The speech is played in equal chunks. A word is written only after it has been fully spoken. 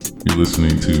You're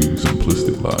listening to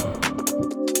Simplistic Live.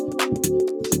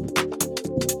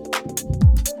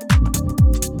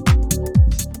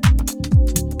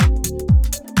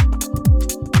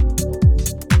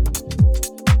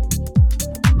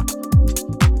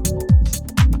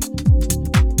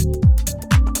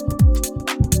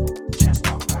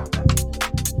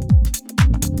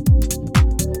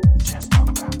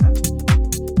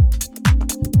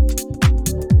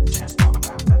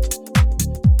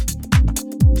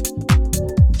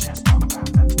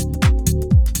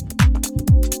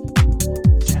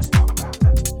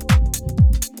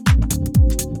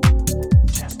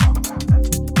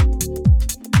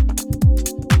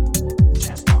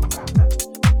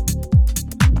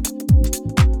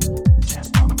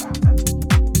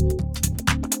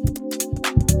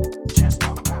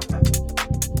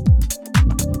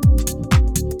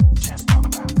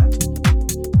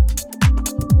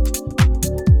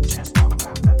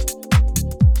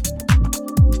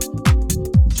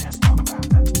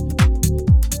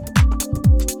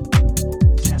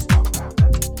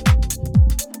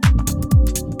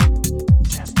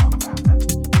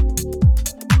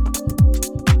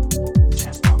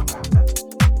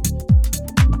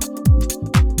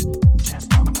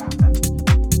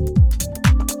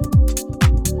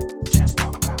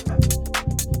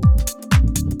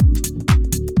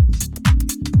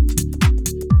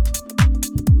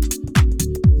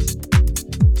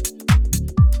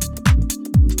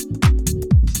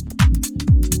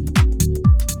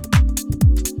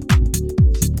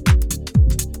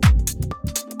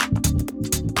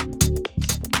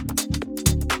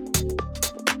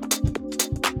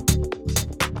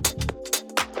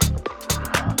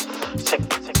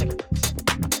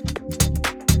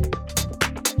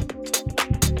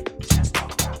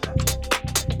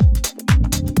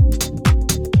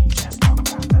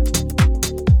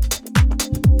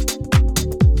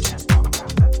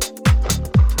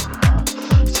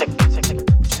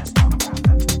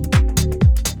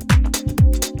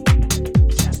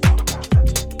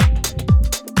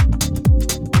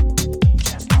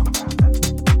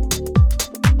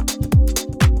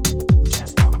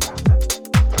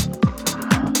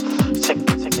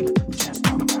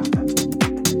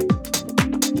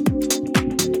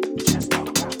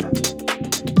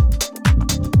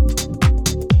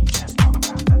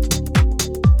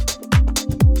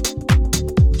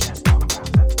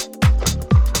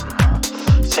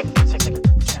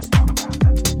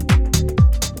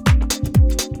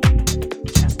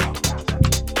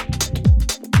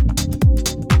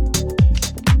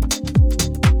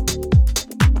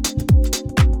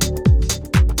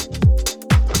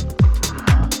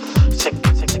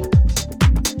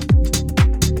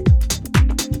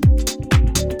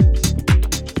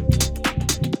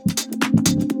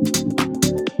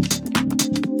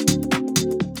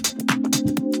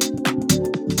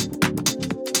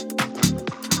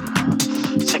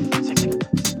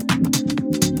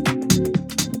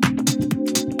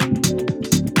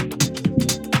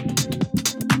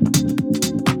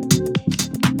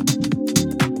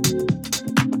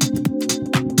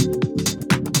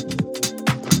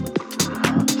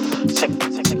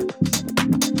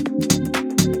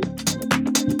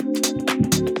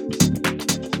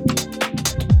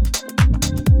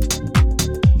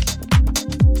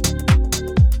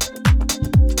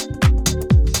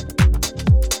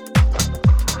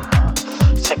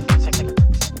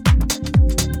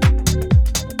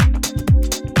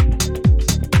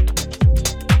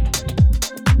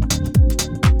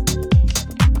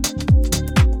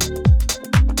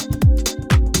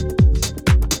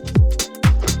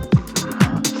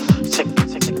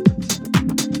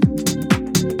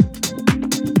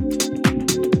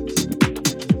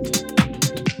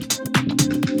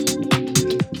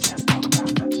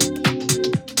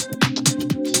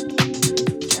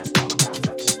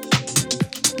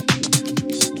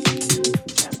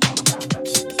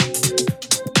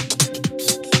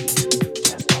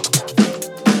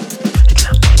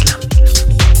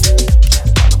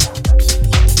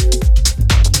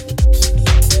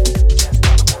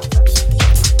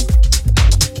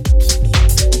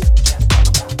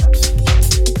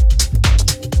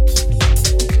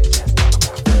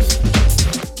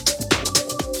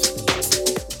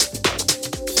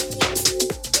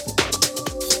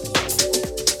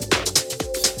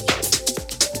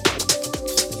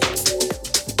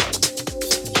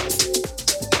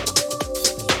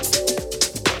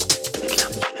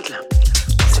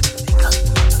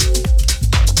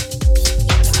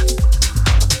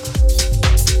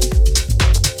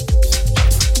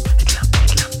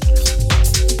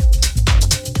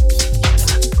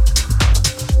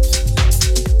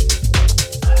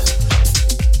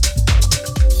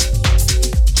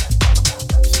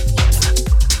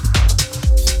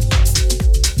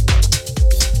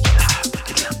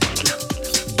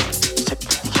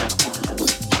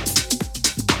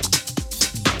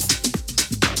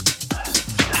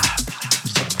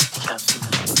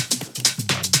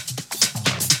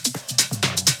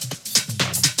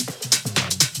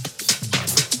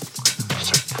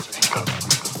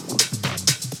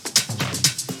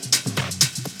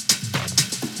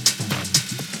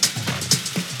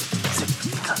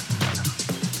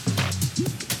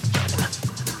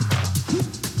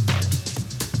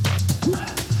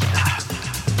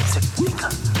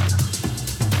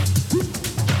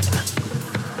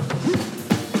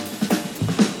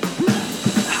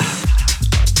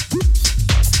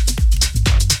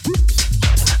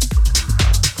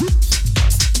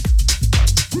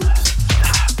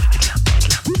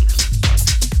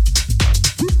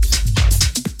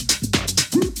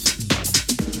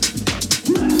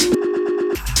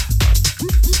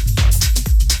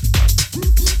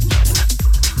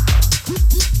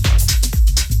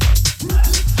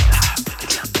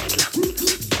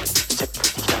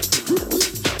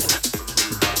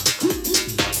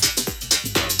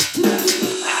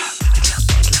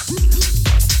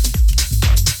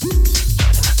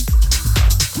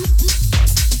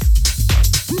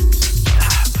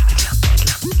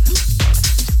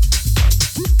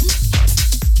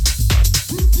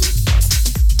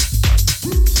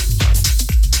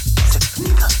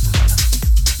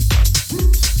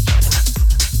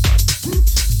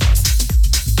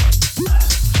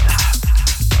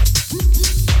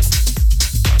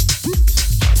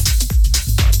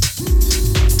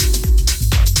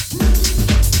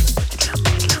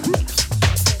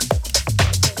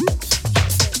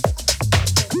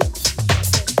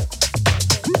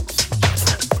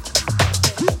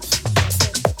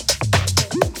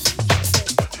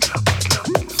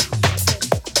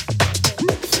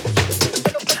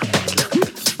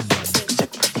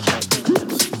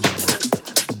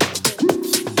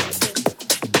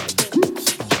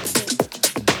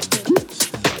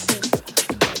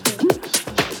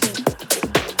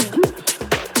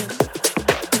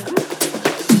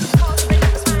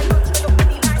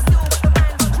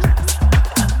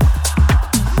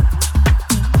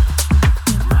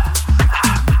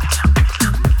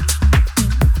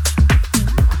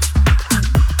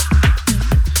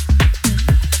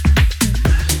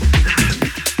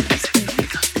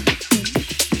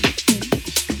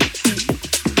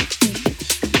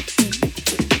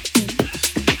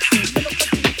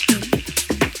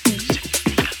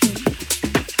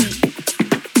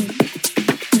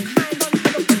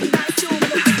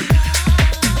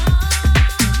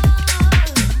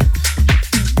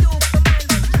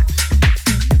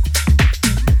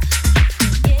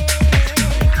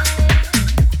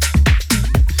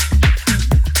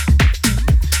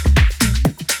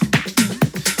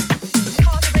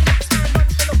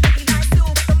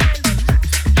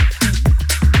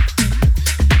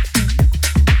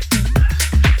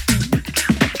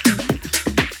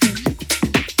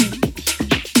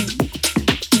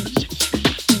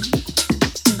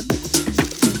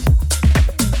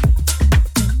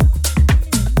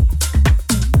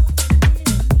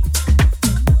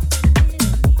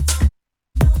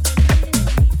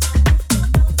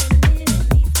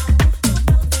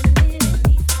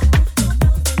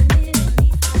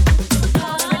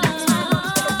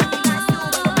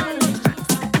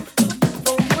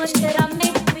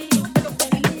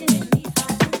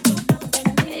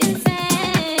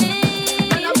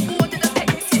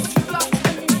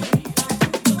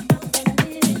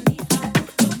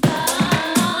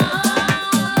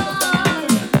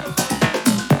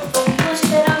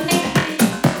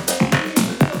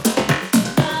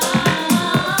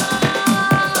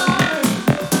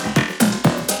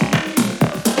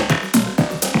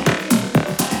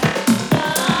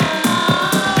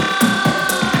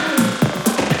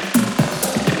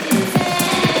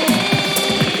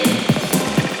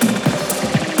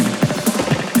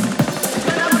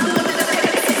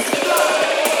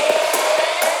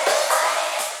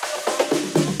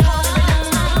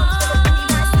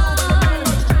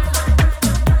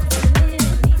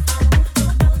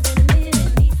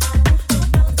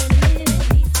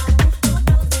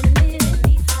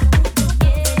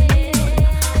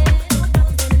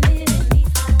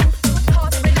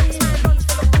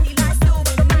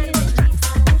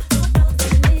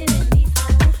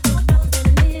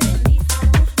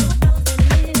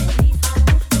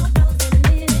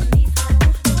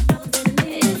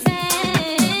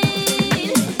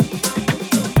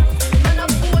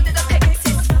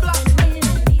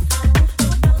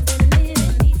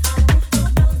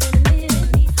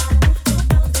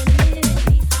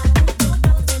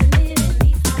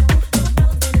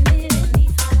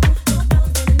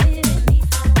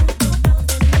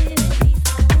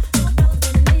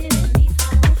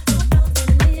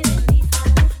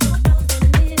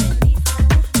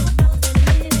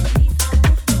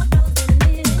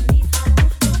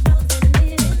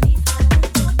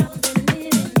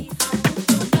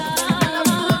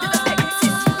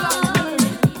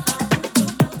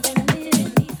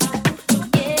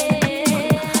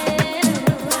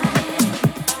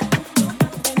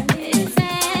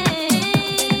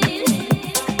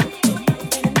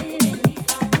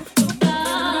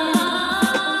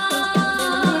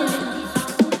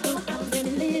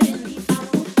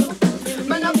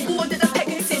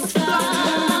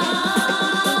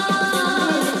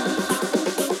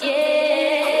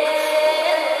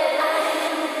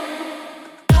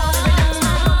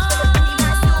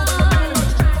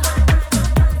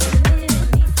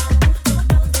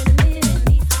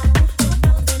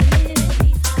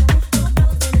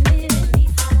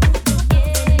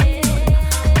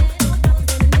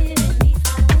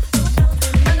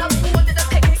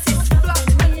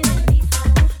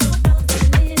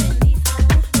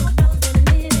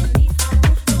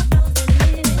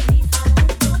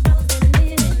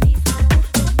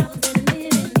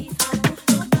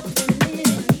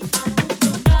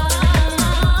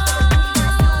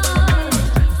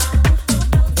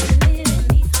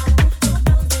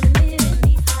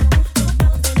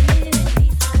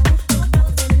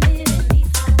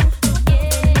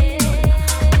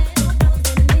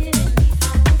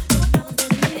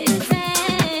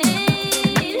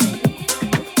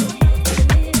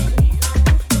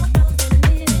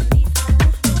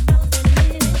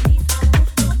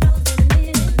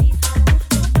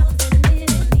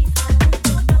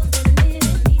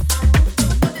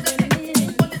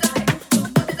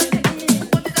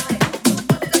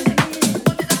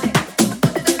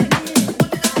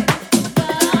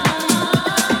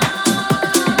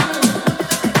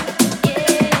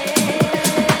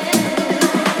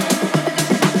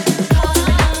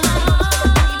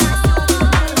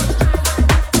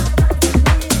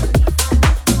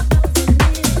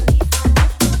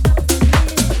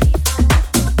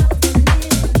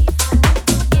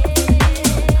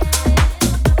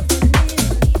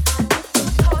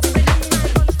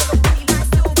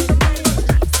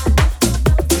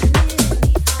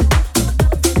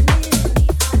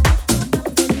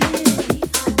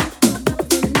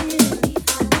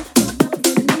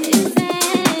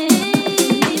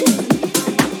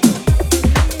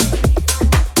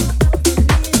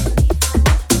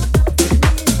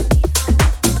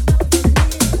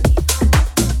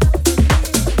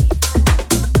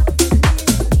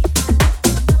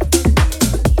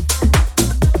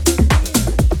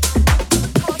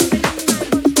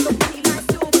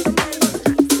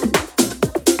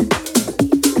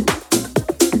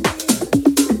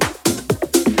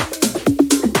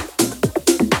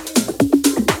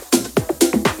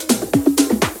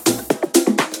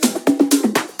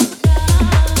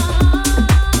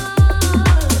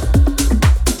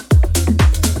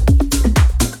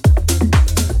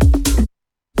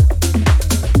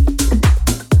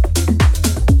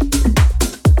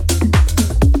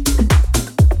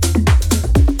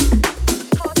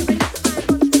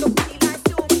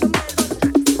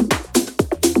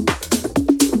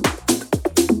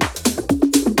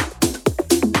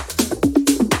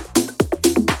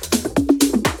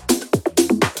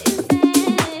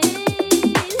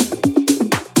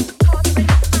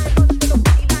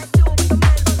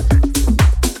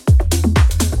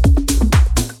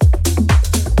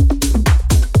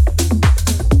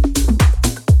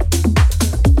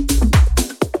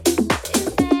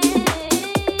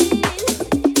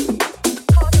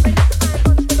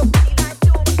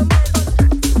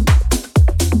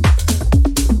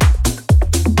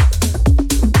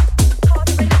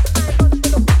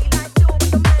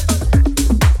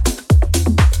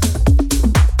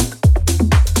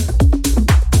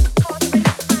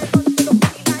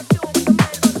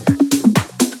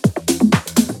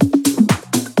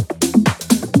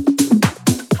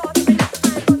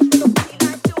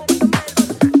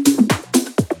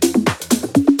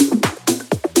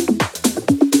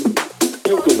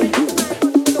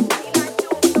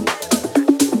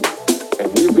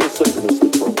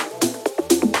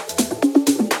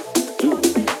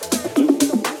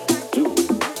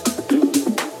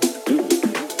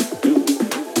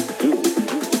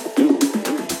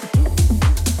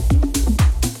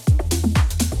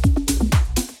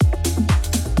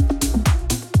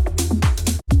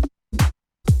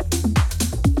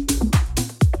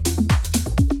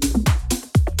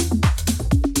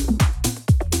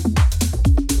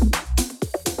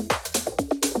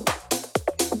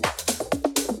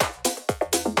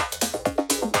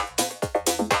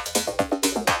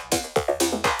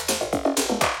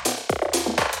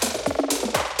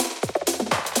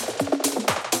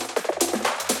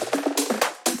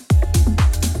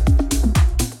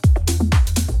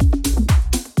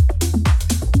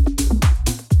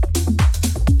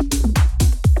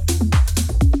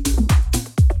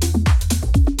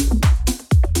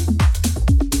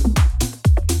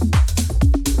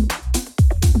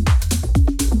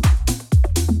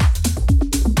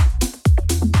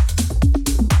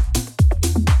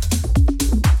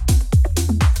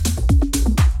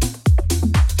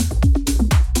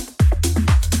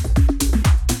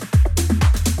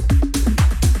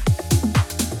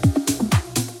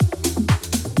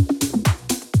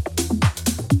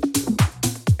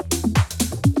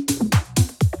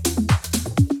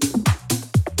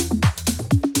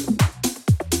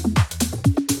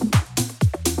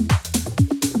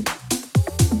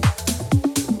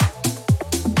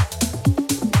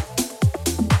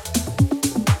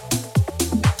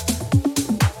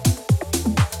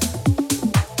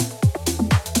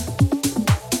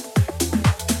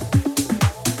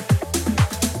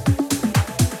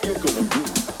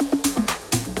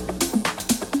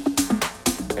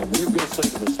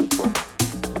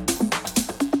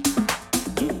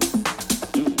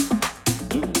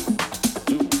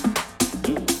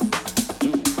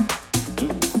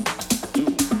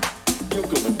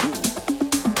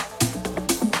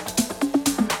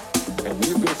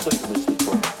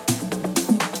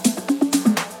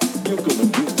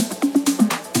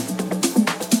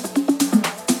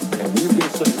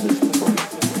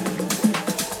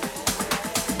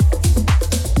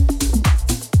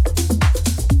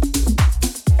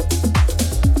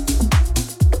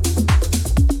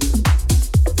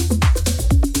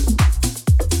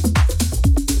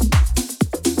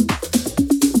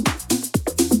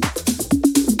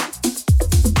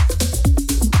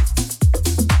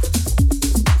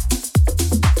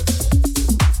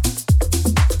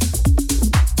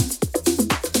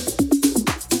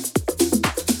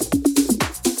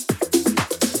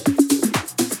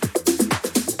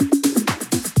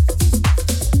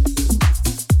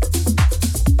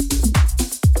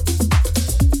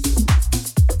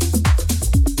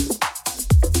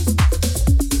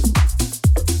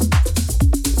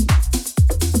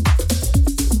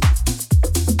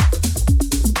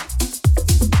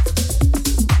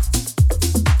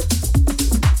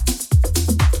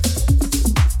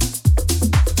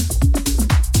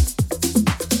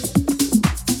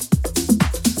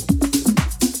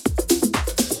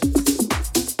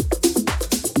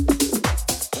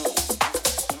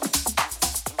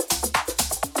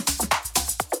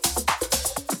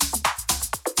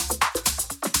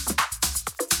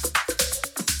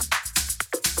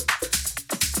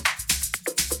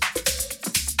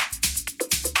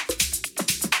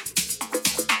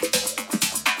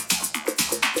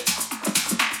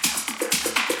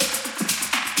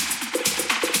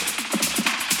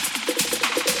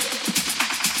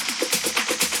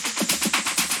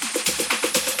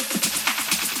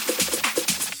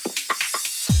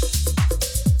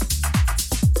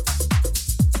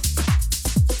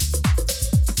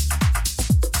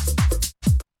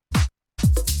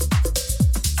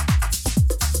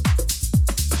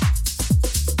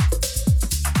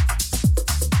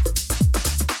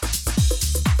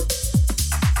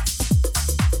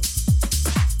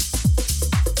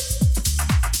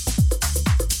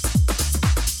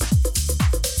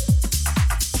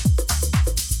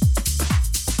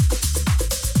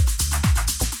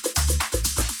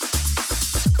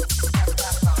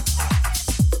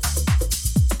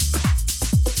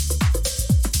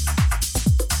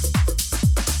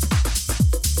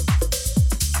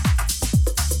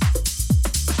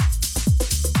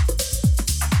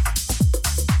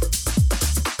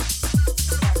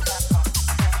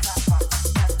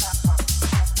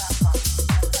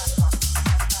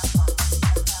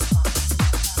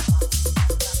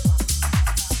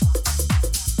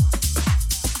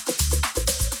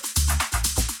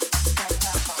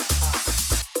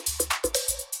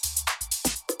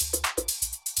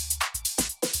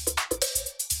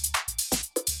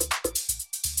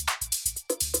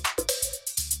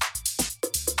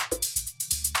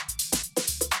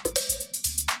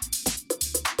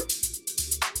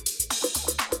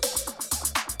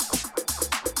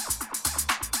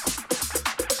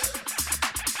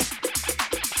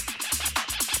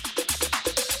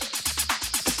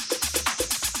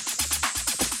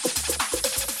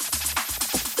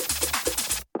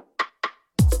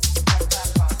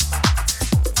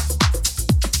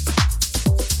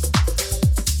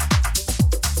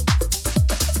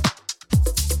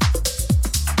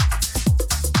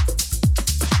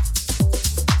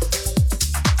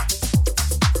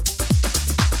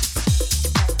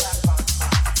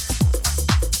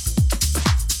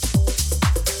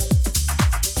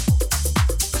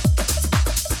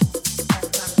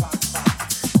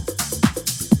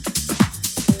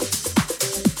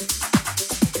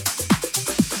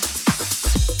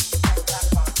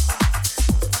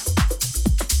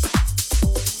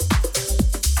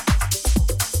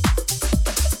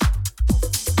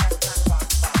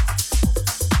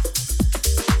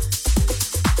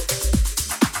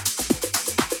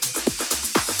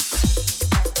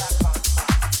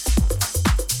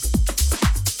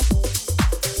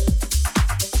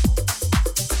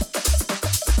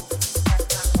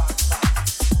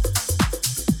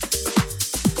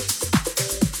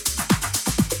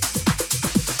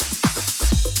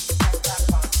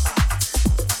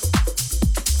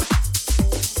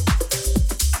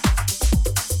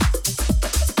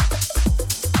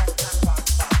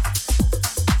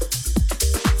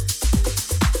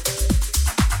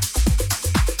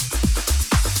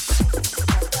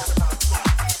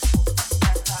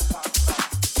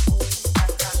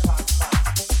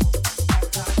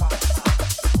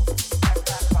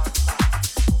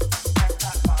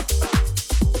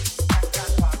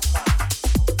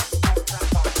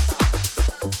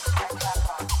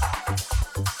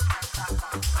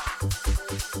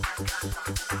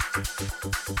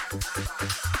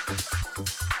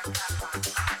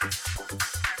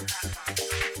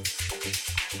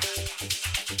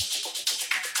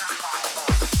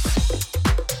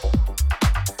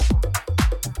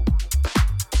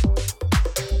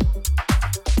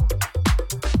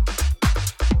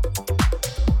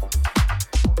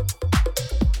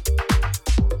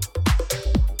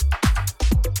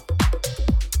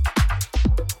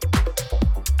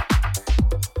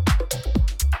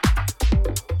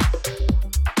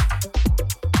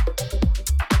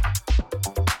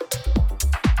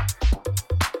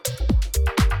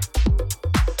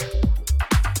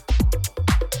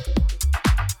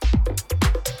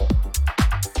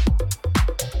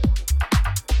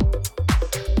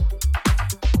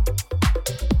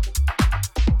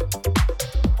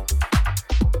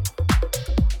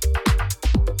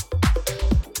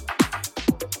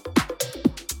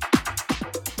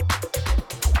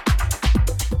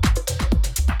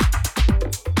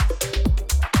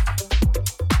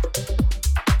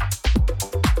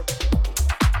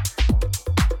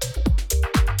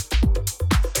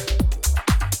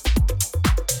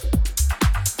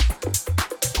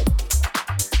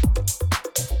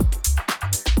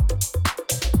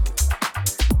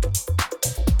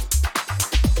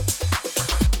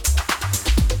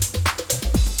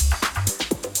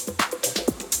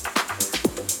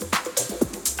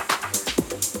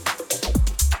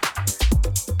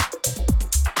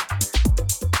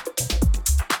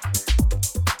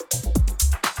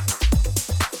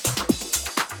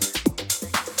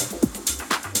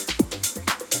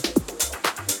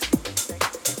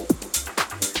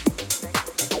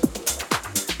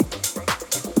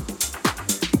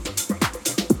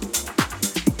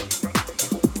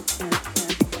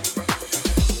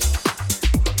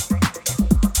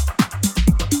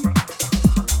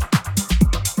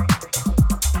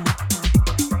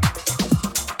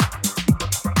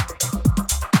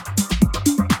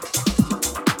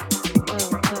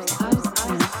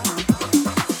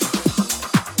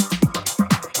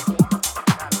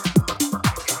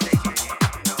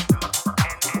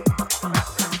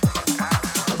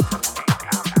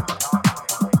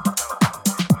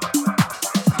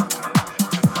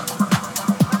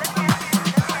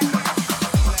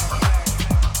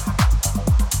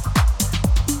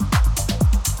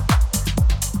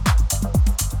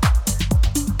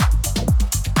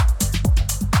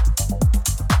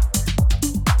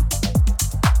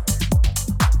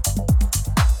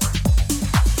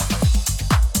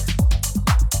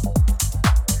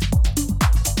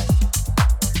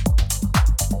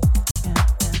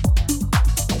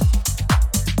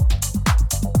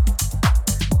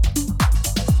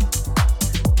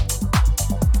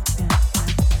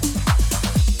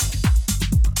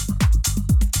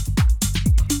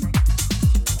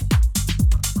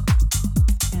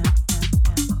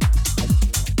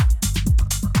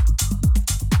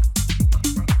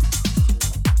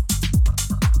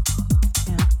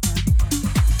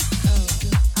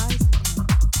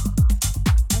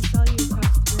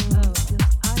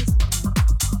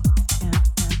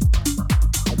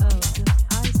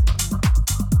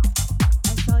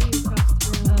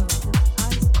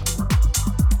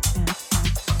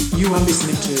 You are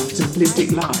listening to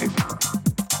Simplistic Live.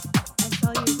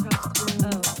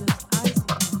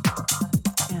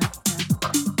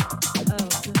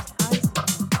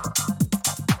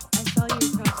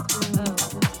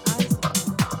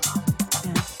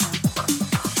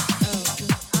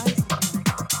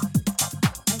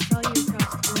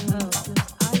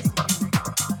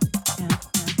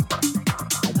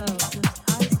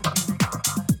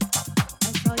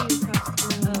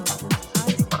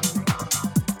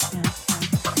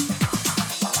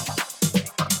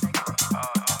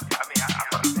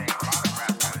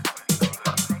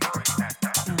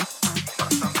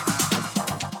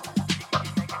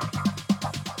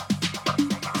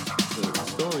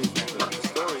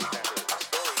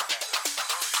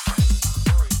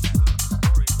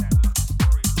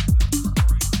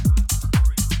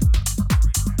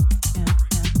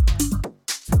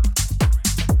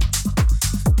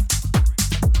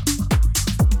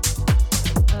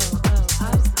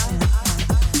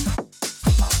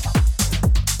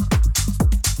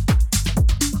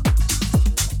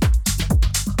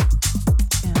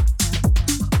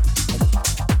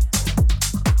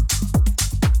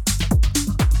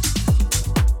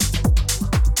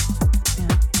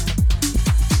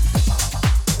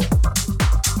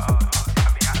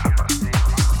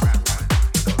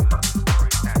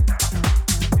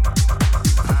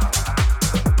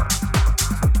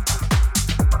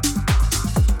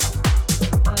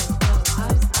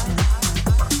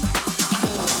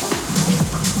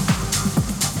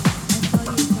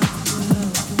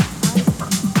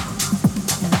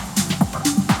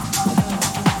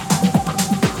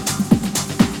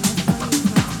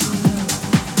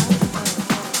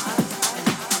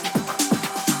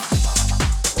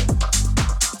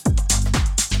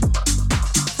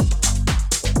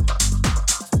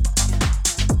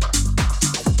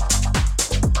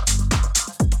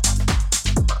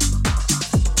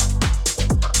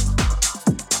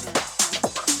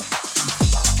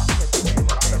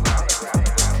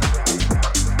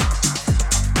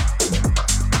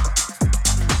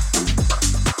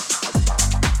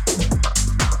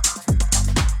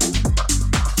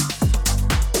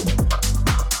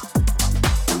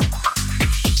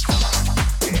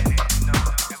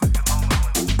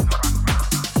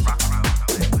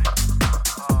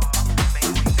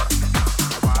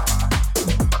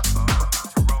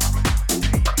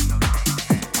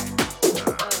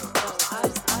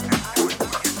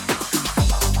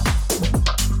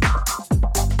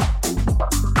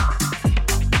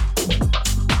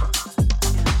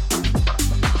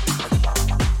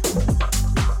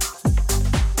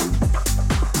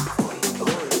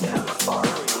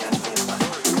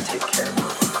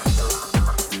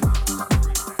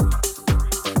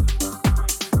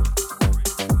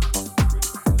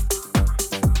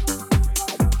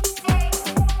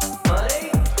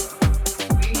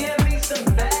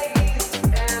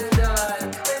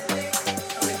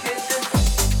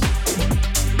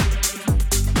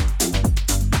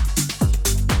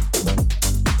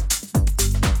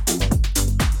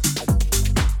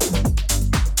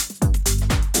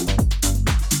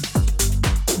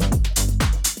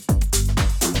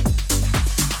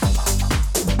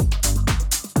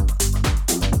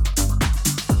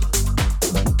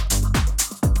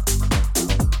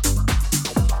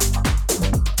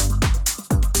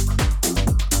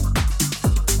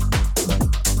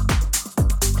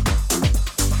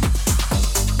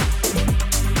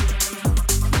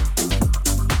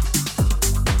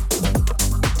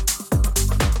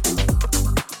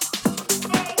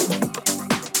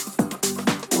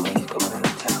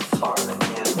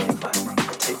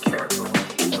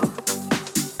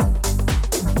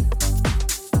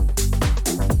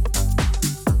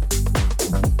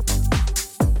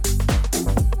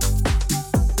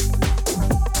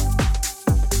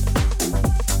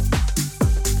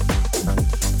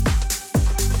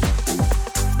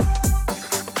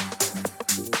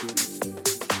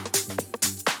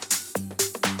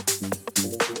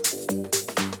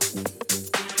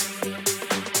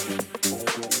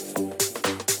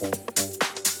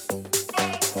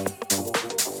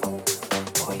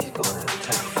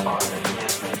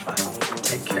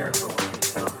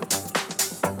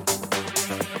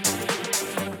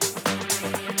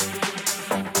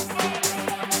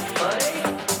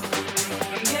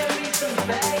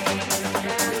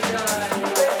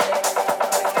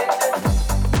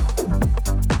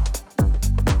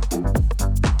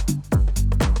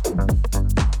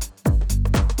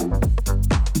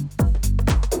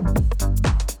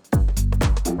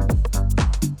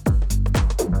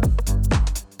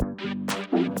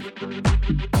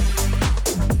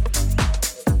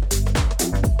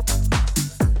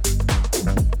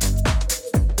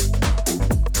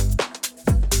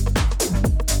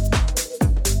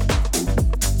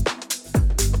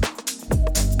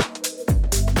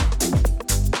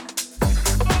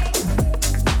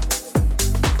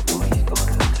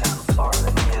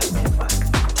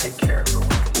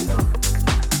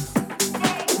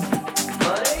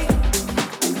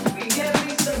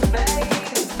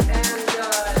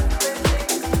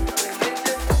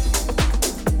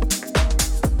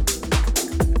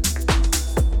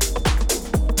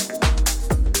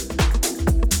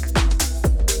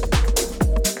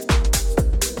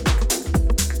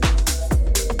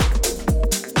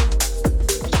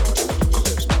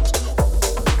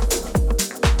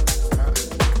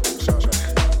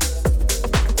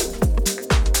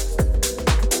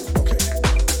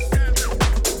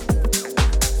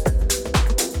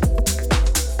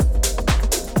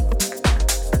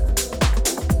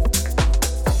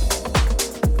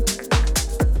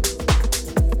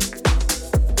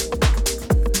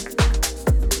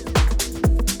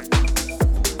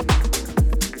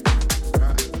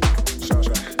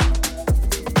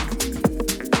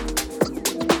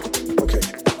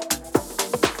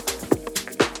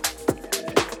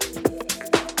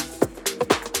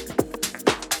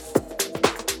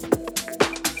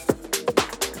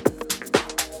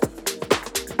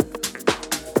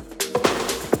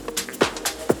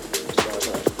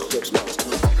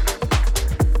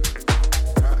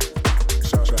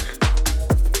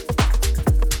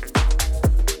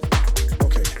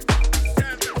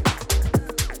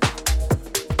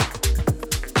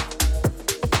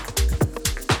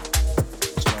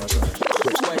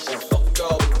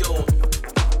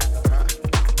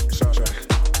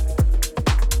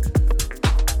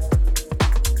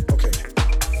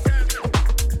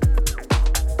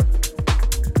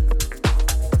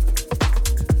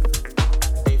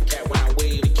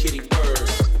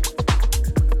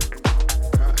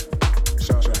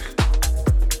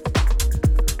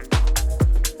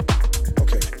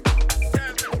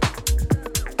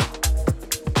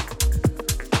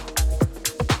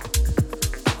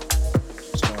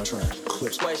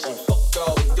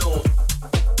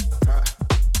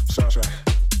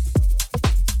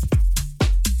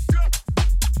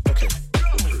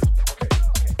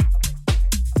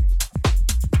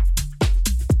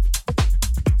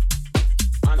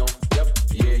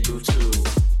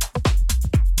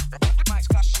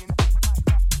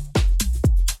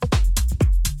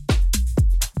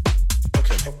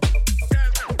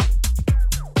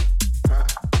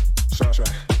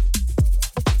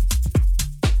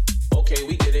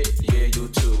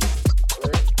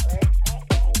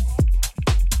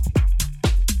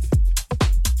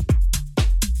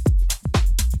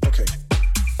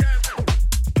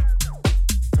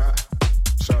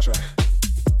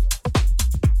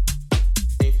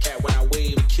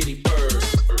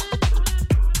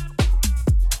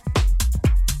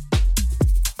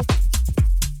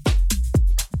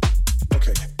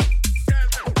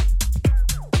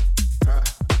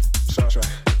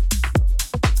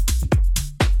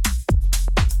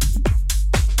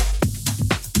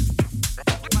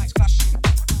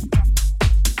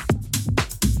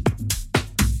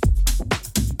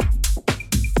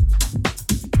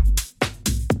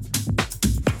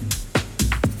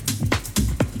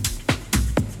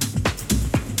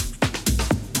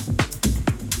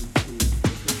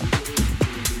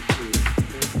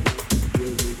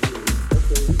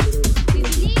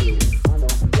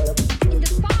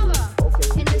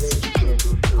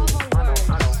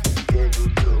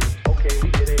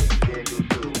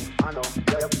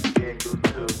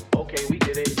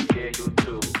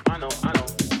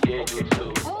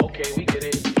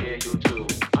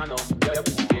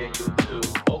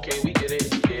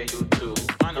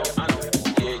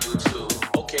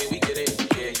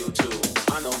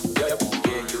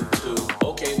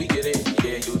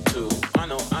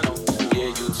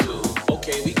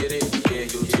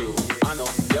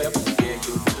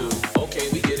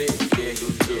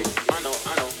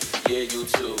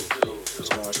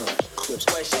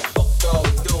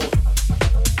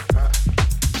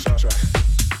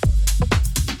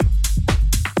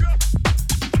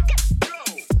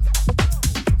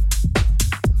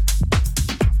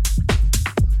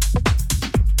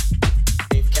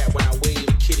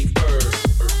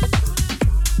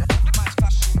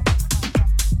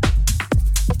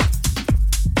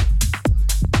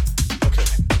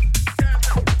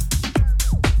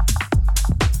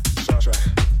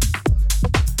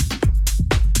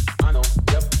 I know,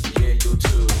 yep, yeah, you too.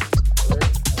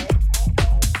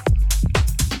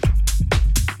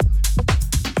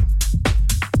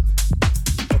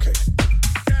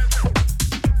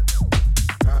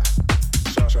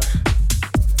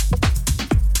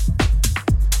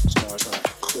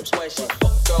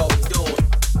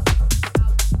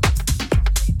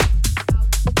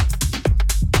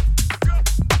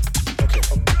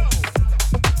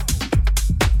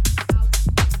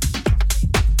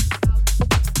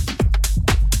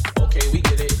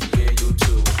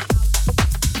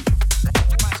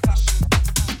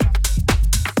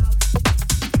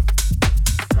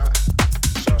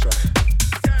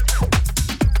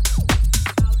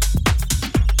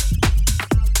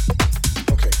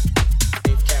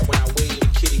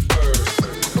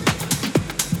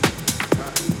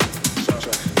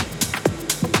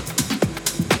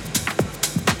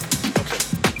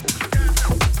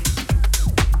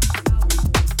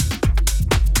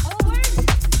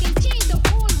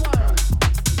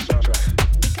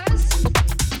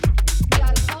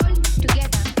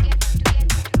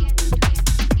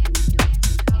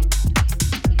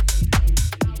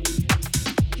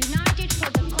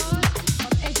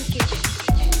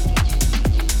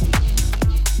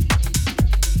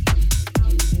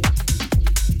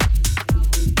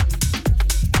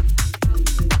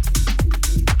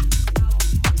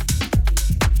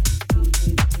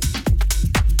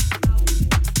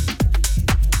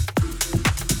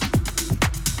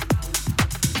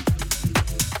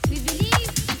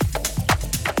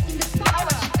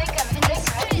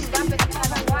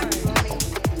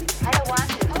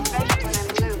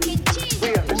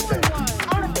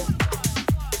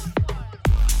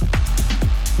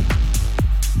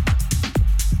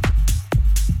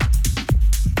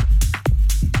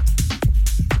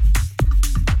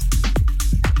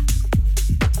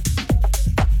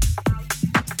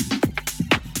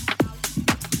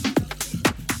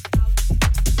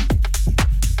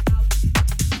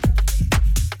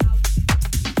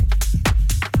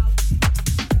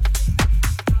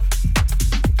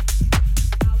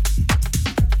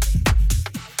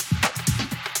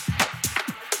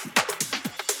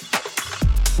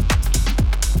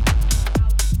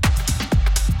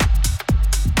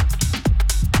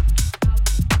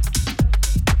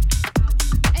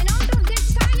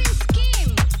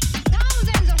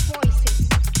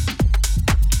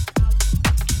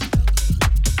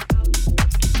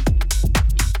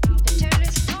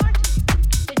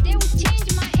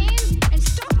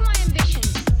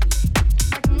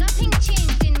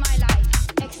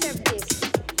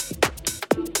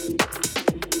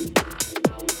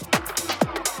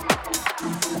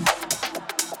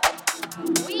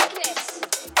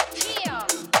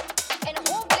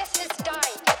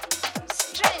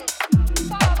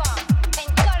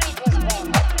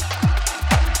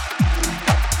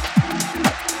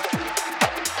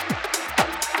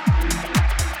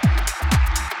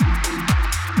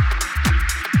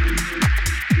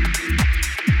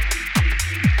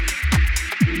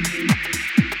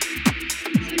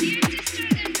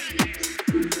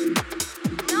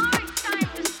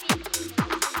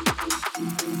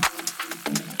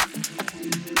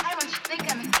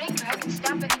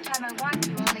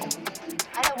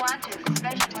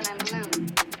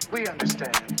 We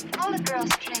understand. All the girls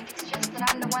drink, it's just that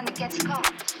I'm the one that gets caught.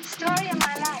 Story of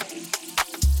my life.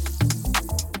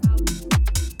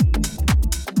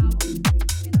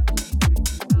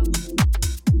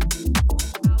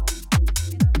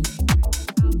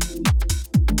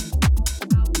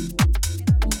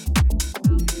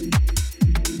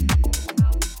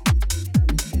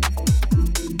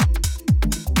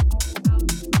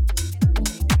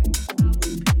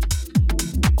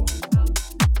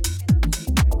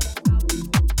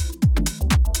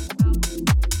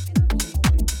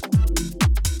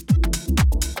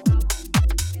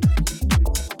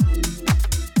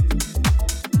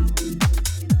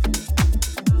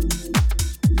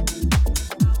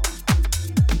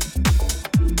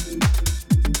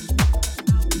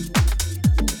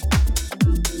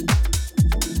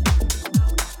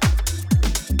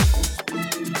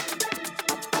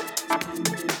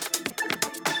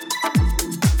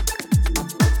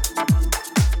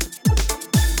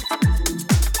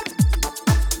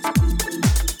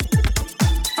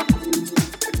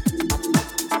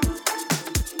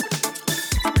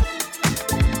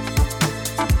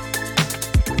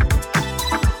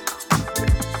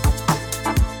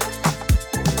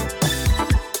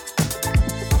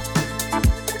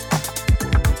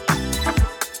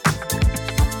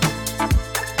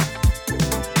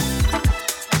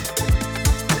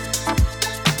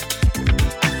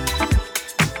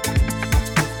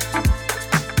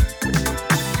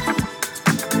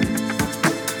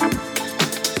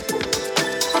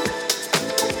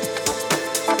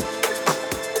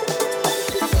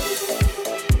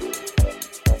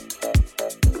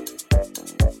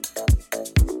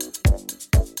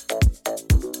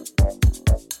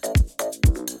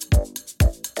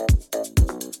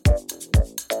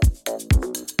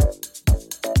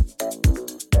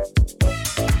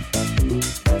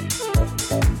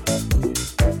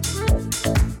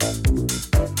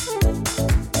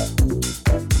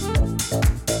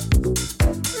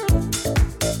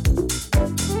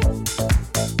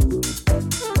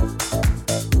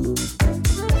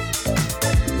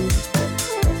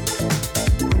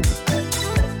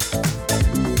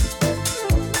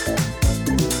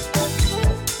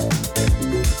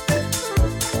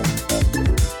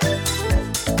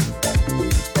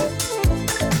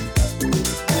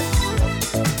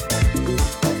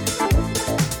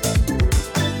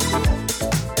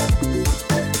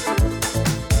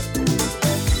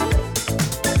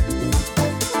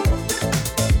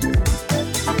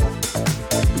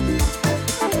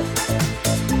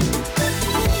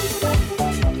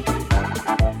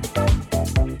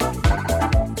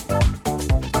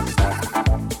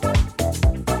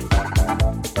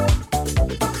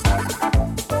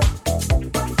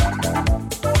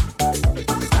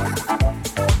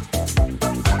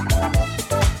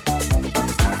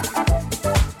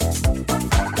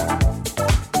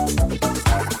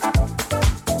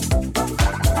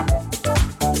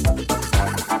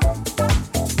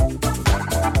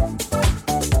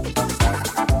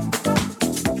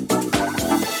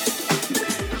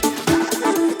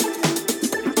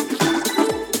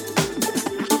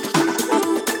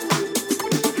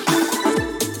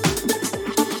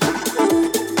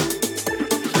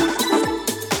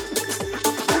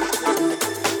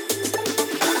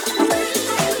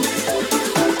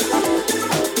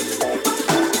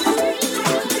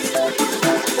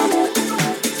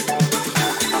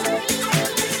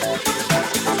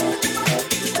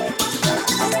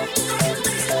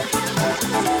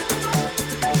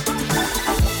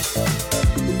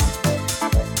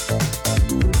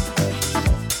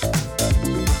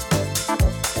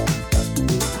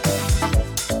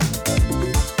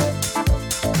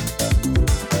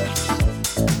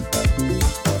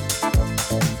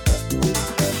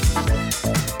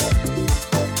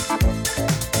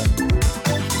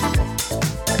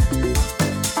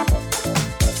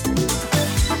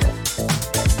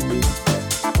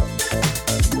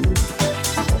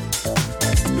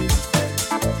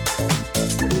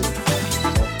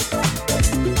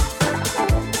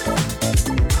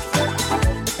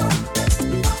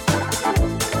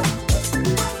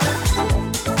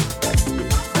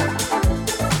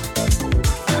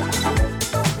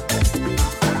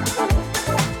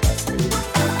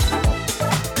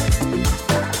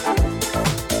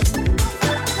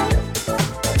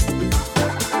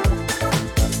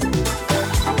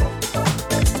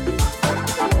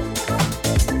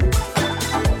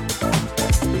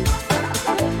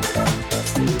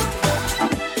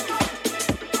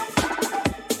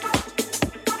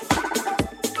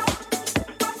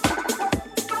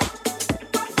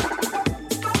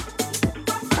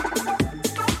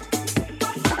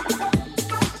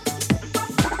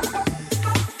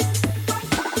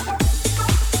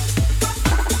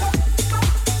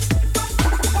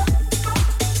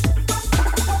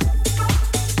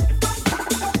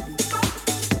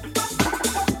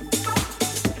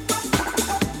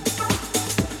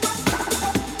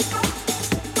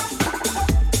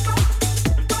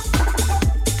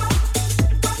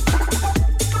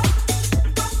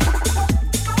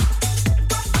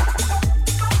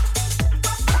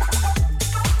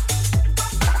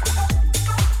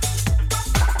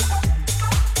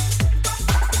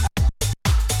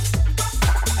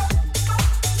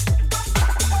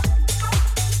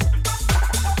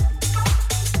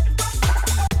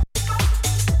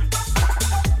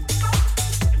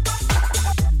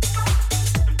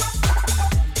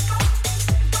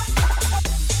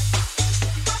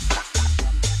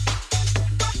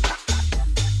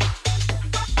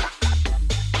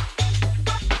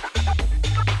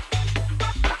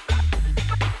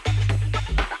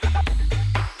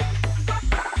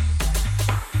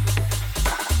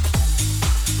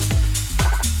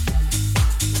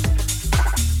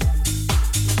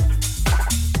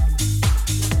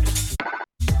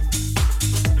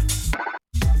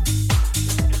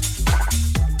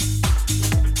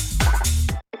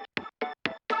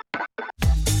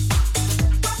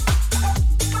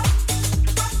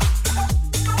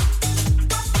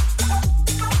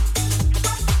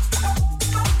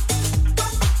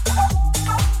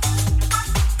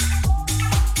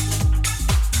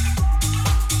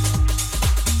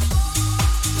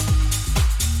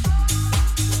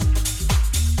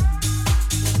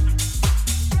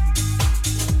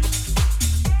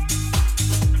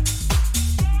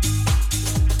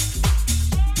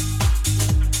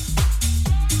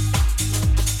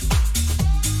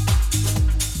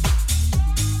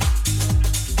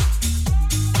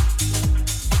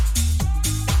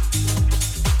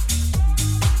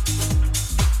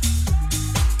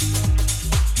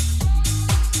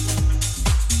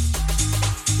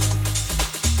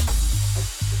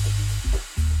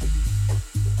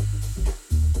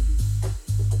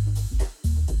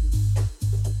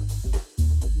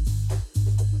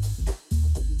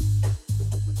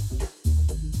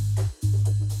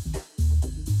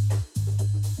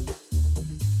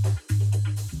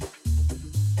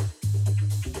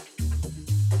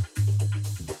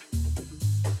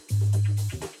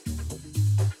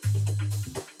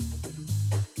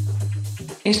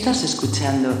 Estás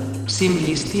escuchando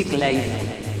Simplistic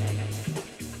Live.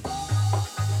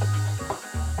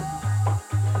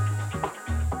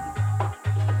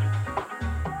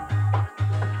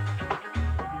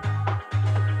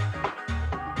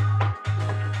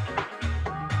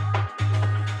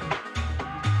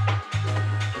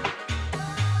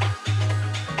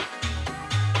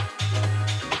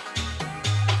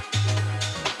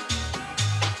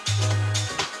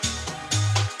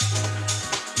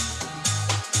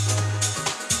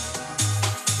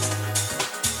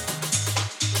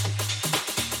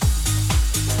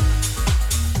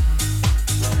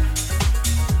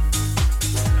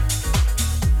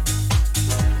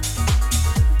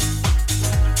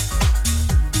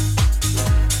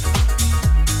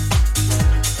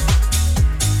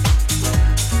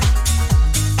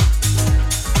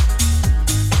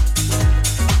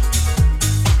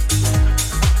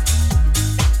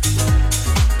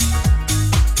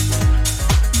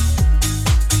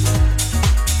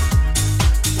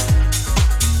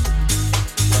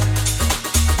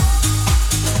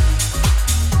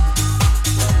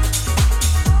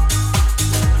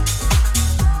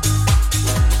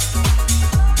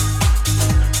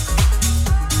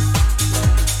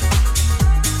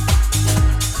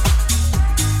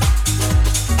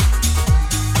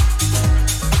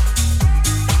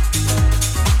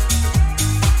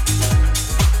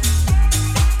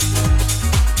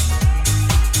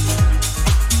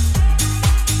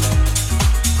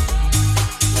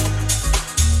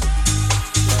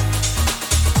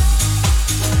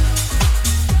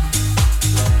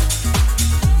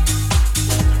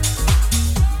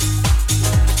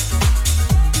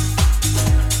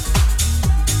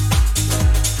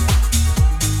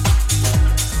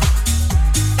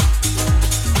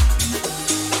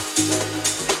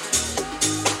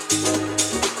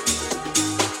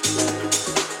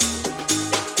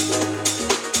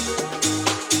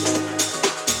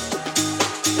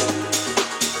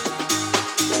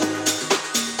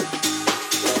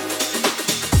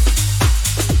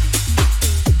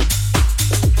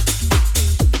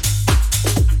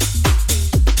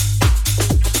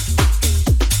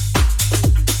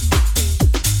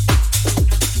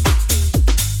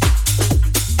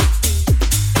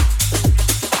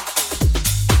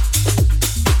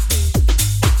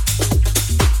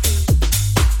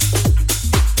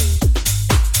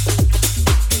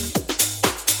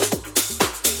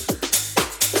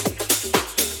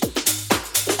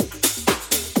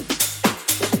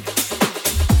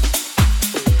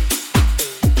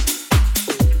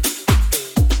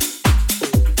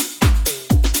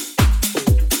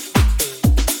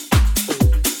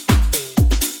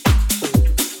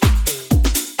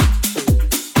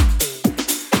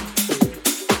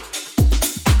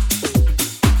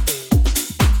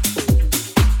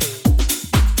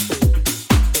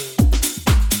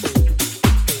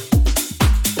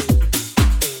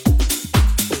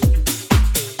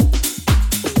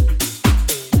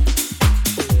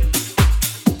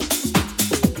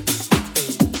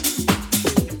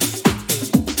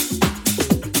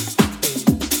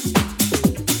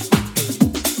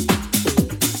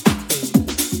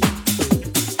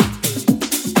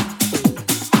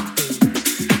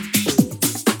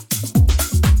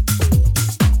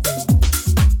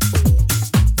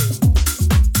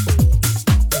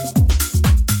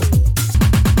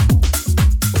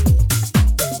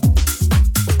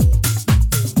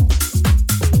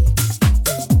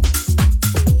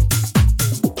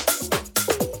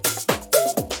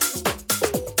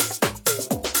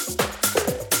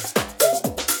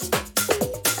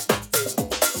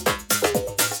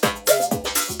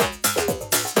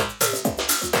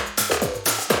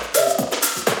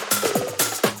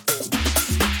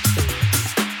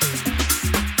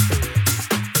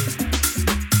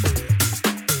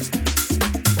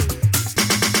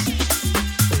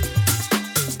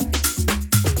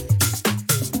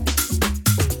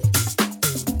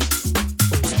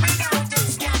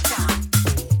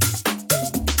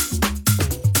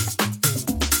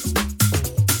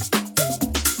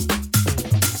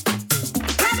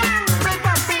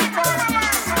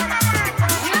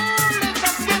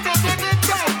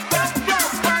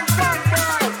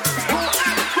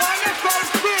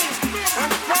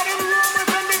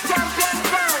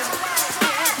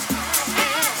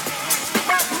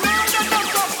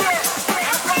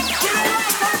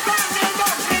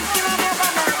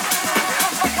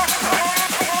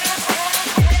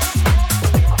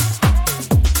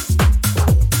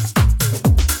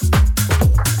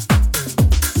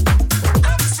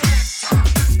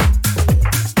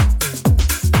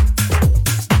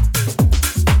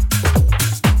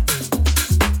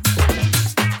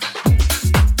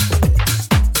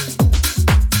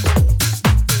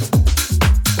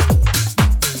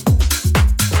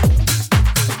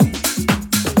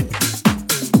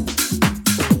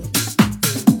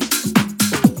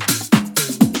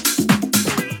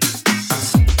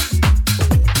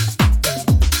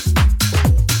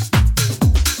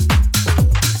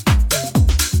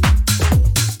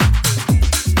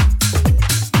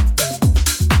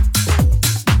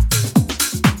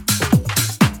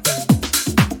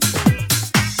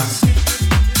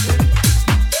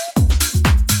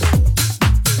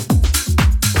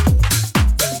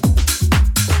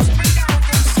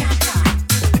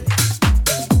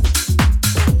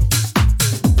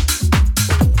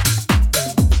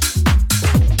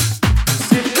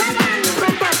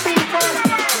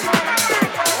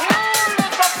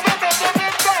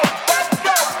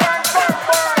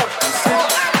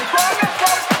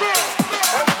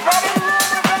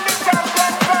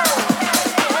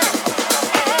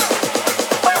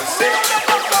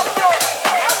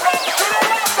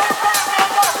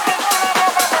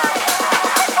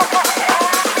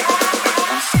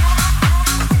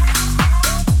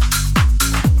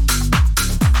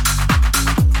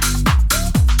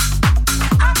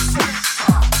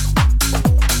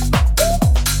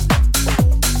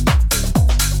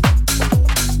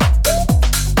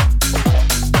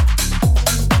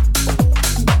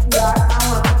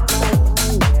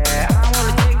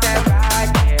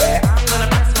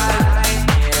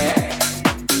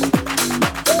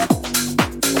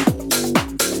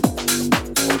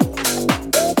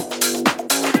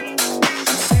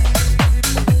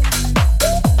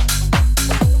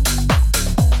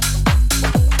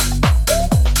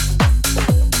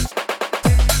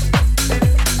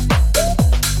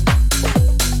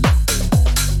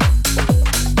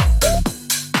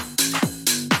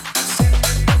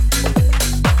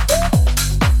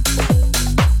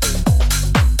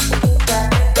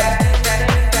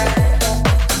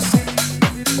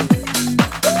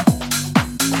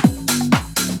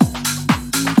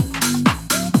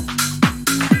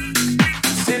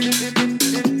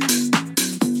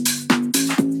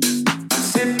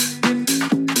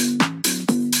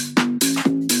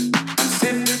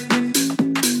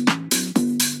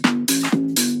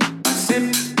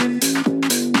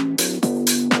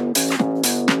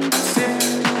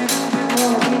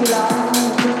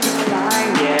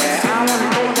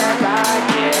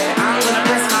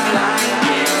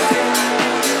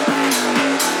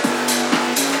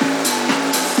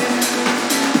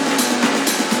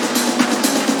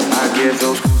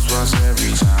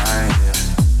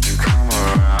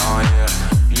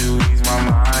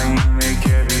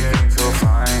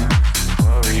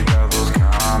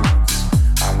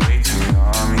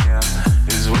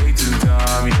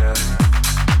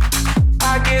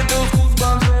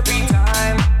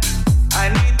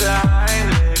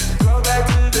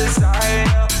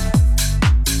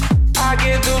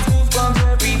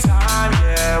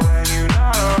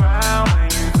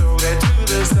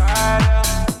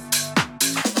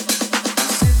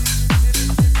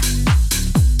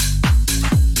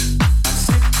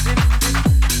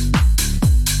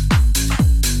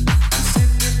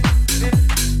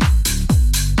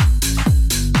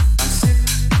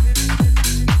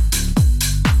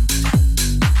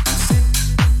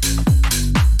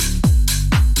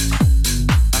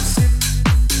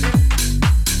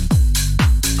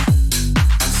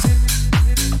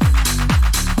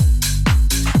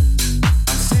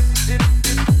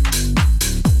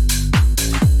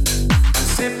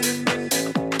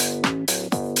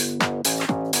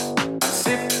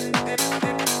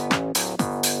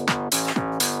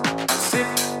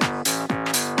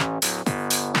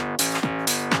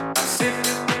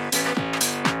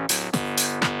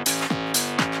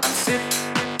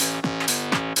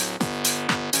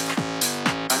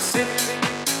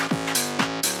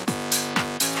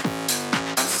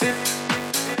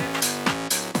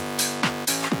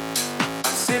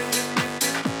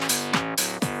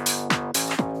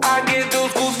 get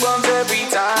those goosebumps every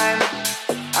time.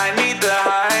 I need the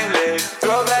Heimlich,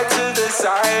 throw that to the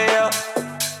side. Yeah.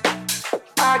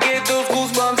 I get those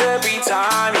goosebumps every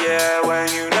time, yeah. When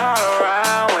you're not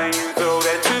around, when you throw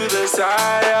that to the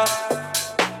side. Yeah.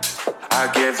 I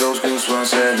get those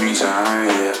goosebumps every time,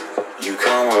 yeah. You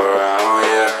come around,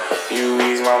 yeah. You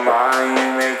ease my mind,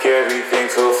 you make everything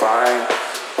feel fine.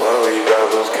 Worry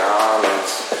about those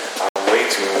comments. I'm way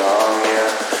too long,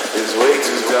 yeah. It's way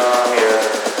too dumb,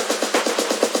 yeah.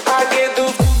 I get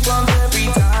those goosebumps every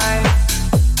time.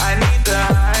 I need the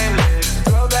Heimlich,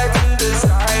 throw that to the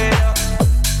side. Yeah.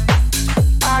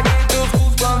 I get those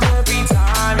goosebumps every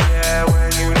time, yeah.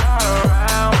 When you're not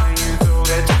around, when you throw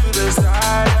that to the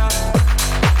side. Yeah.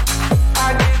 I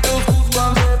get those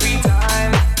goosebumps every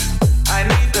time. I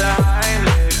need the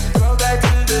Heimlich, throw that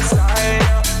to the side.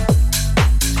 Yeah.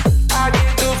 I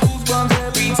get those goosebumps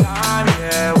every time,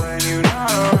 yeah. When you're not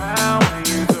around, when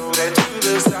you throw that to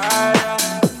the side. Yeah.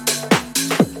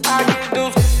 I get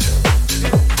those.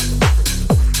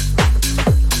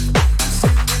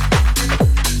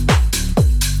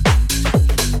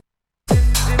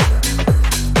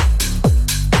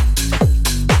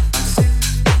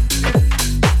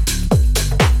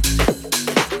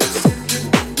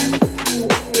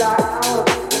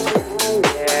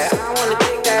 Yeah, I wanna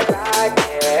take that ride,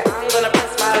 yeah. I'm gonna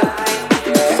press my line,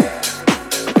 yeah.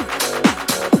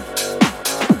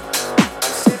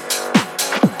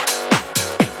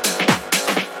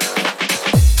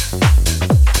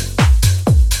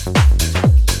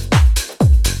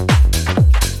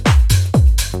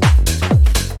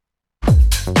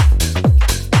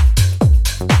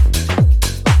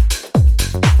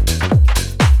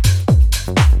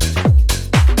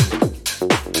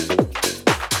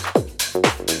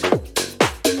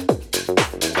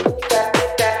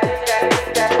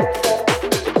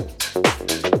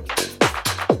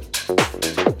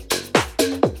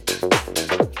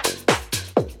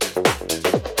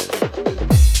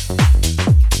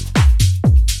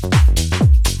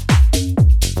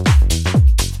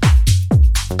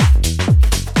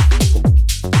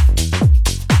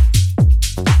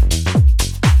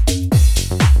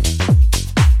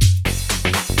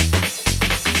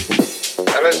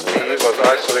 LSD was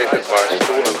isolated by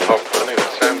Stuhl and Hoffman in the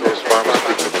Sandoz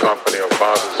Pharmaceutical Company of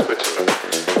Basel, Switzerland.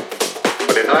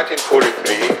 But in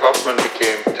 1943, Hoffman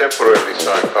became temporarily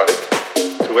psychotic.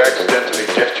 Through accidental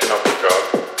ingestion of the drug,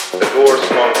 the door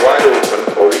swung wide open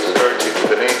for research into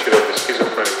the nature of the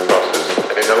schizophrenic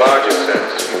process, and in a larger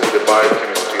sense, into the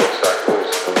biochemistry of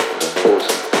psychosis.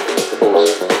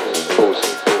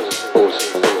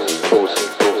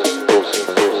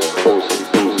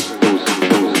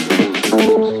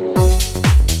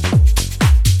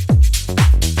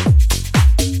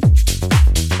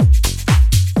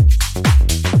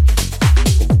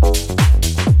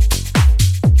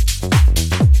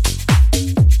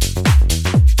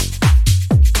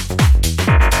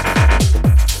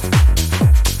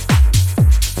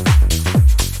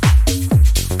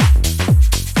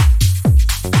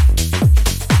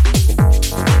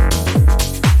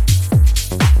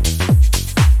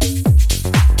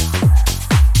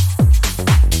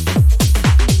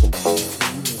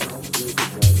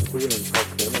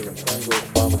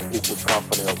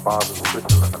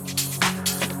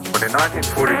 But in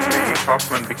 1943,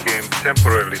 Hoffman became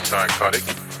temporarily psychotic.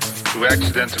 Through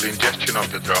accidental ingestion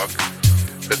of the drug,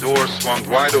 the door swung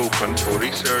wide open for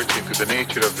research into the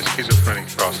nature of the schizophrenic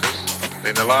process, and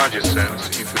in a larger sense,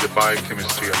 into the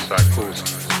biochemistry of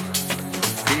psychosis.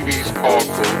 PV's call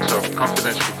codes of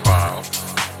confidential file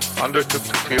undertook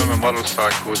to film a model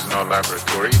psychosis in our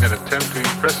laboratory in an attempt to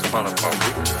impress upon the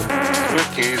public, through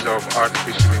a case of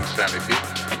artificial insanity,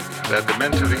 that the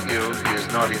mentally ill is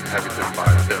not inhabited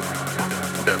by them.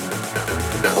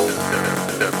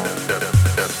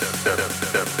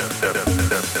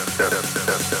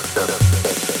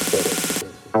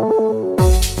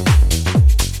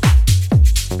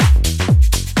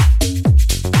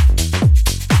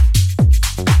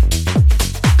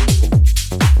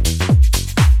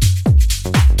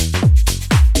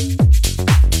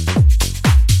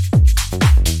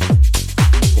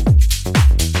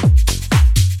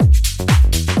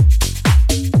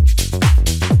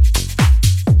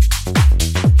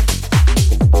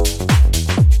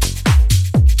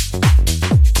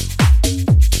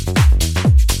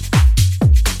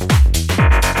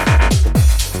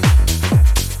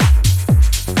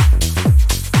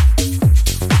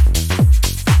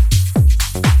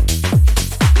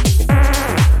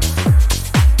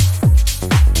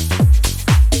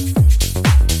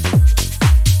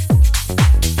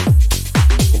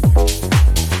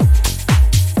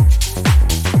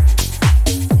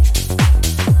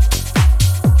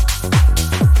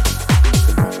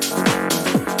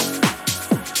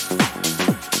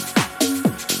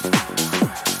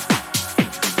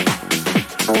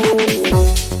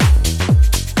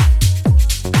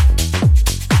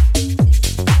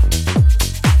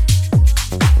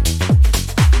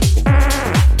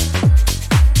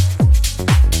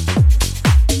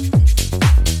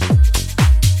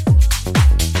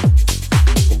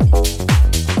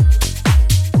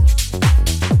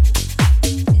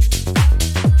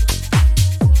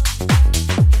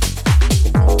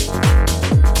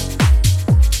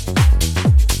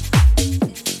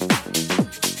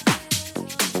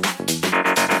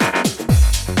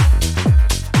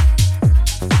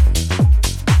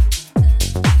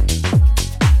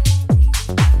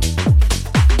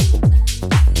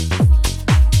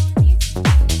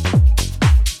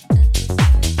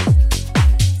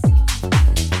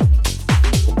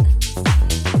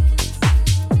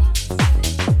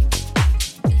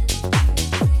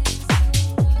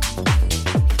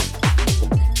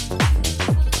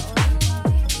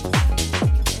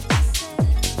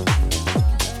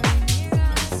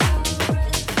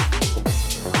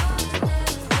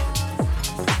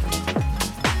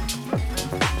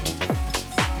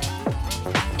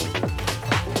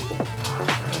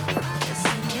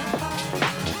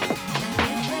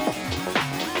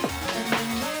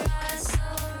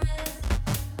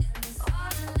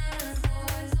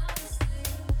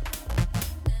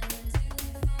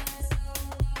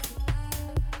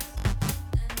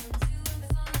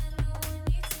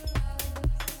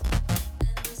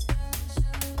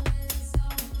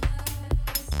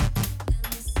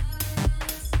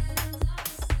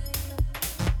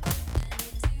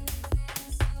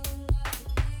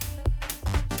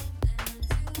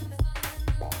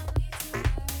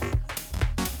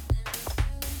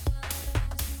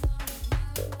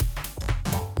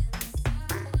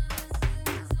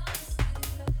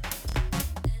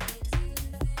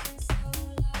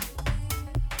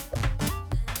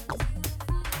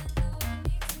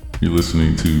 You're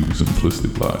listening to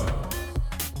Simplistic Live.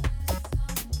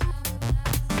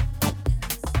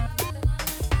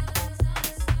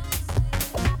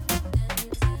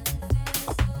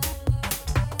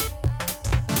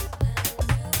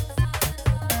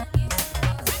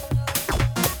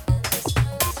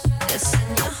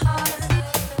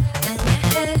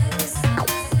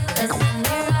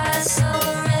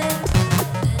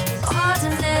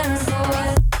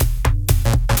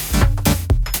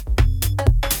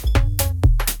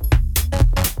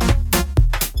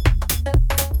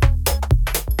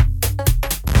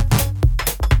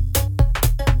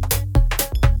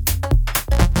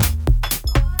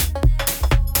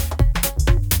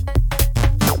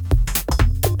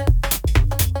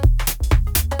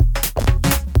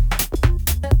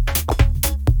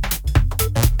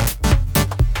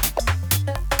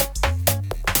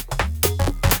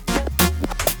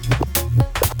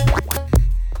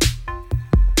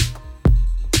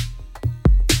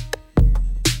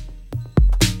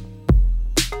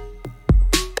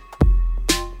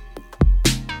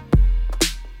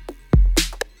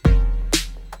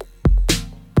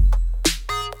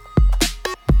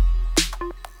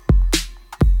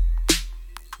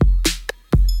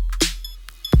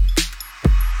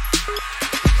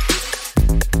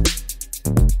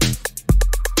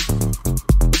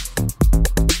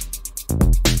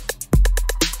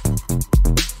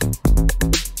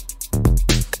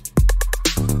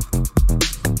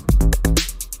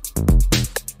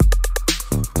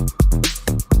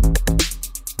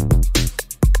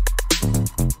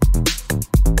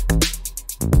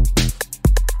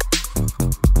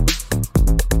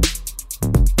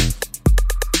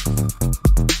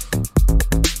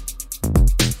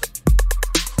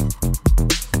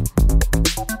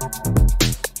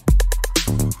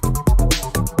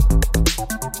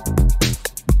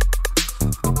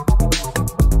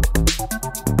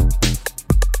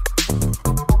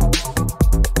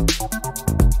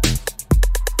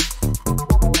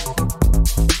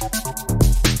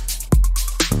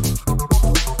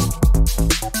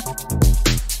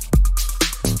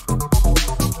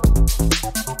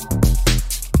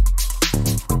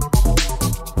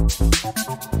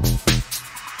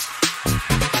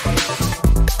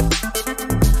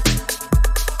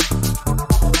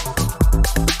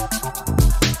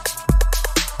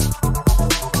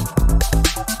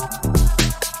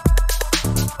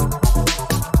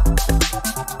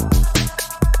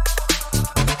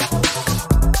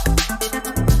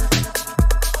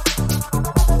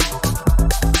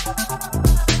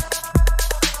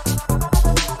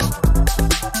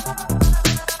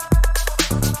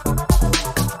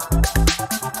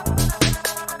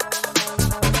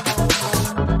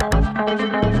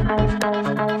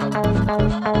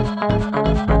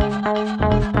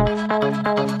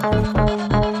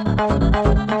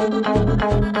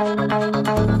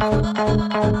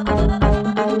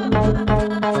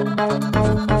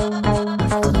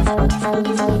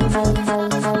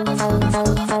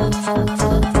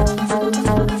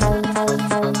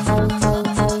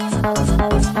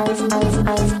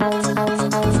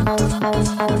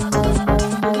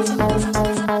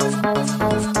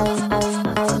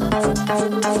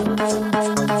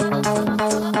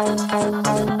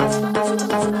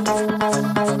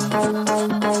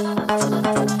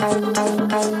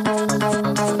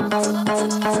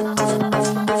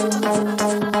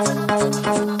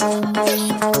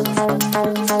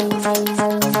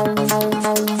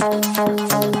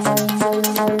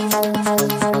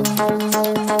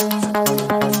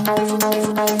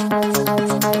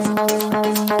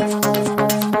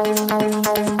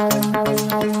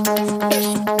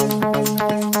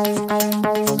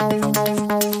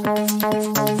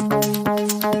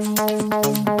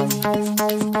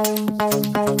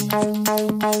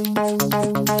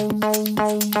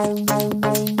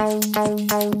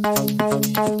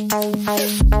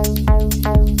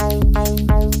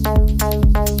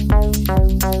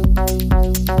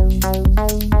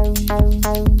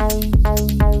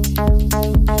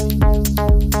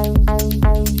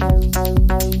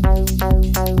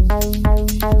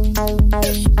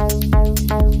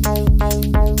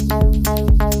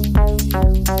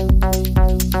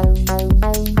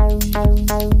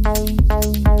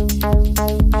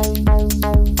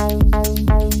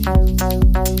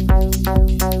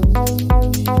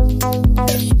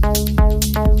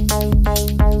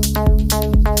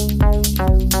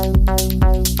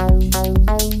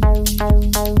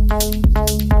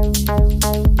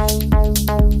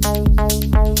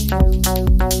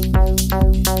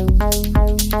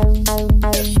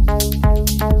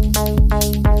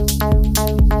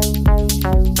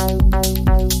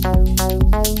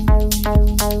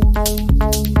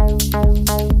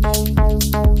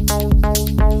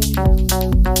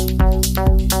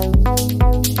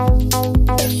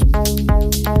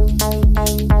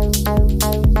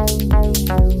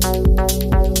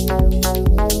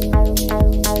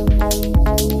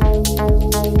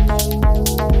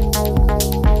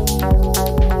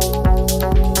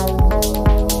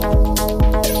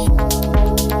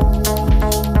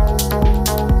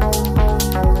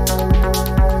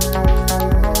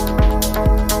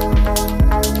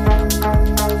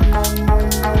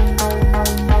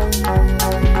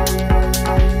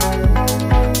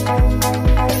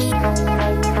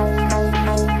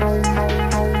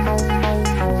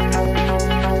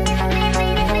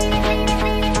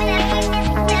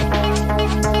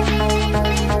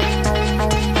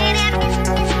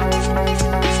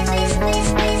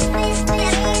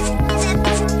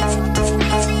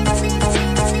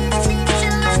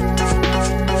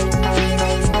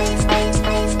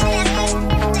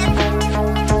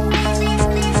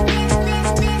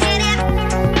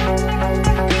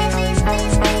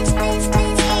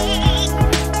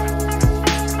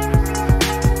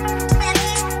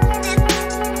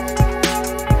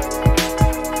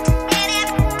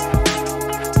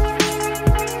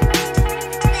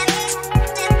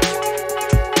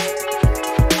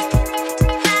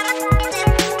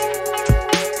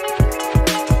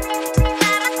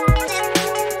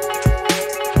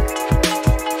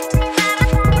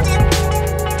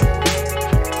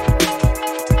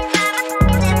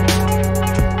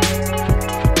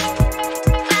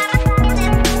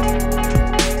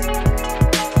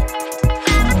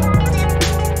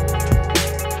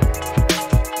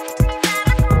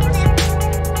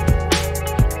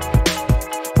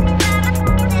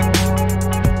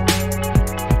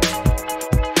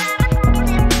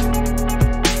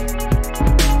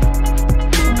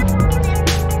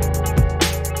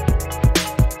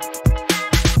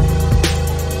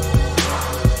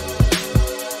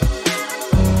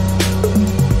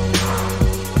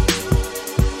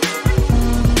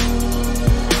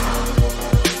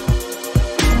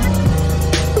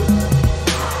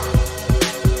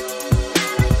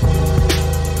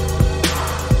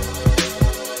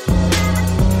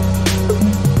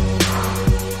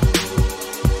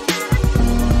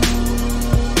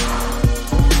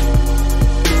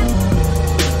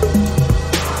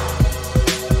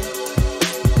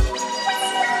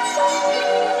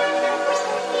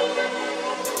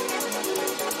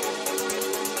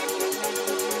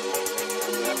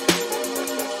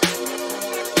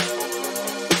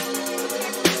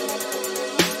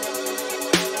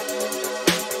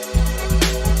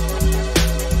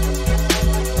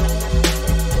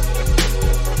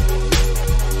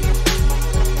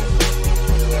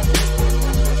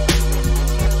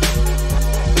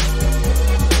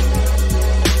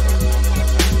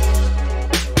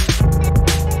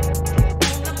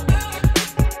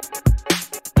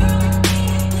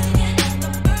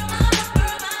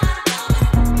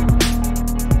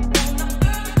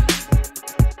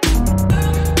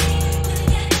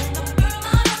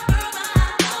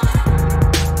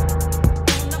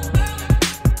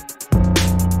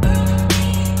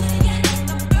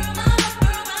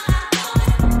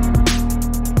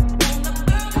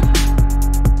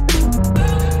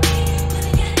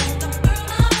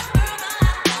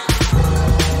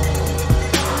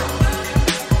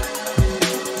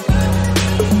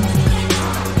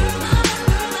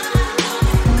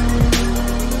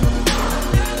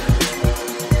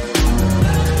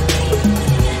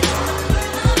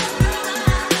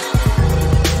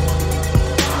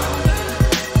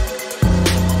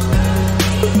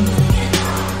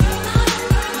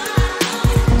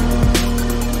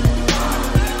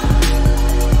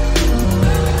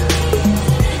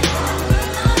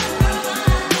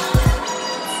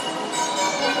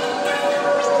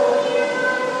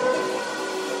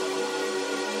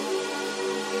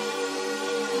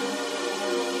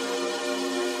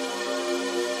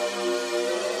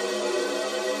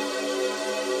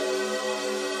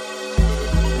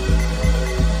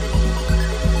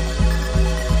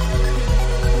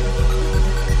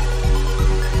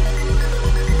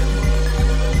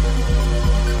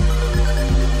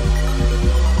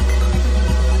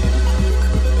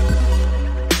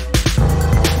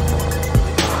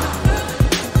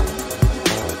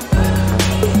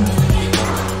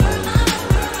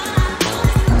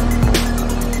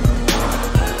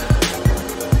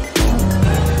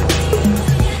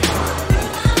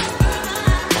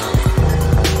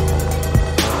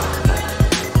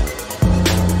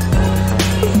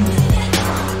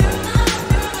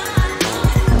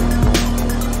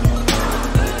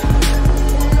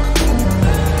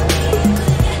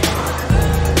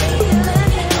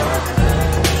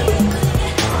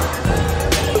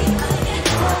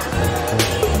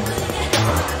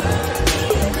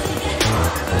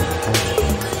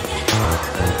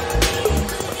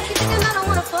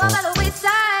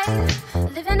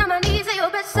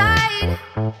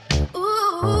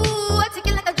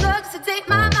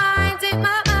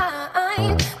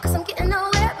 brain, 'cause I'm getting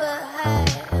nowhere but high.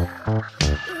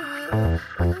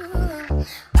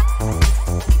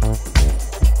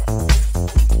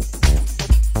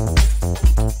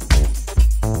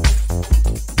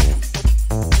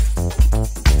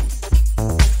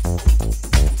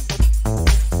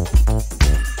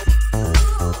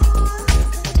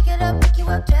 Take it up, pick you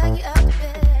up, drag you out the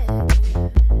bed.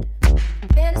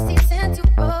 Fantasy sent you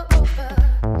roll over.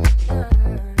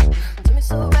 Do me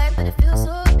so right, but it feels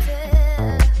so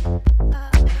dead.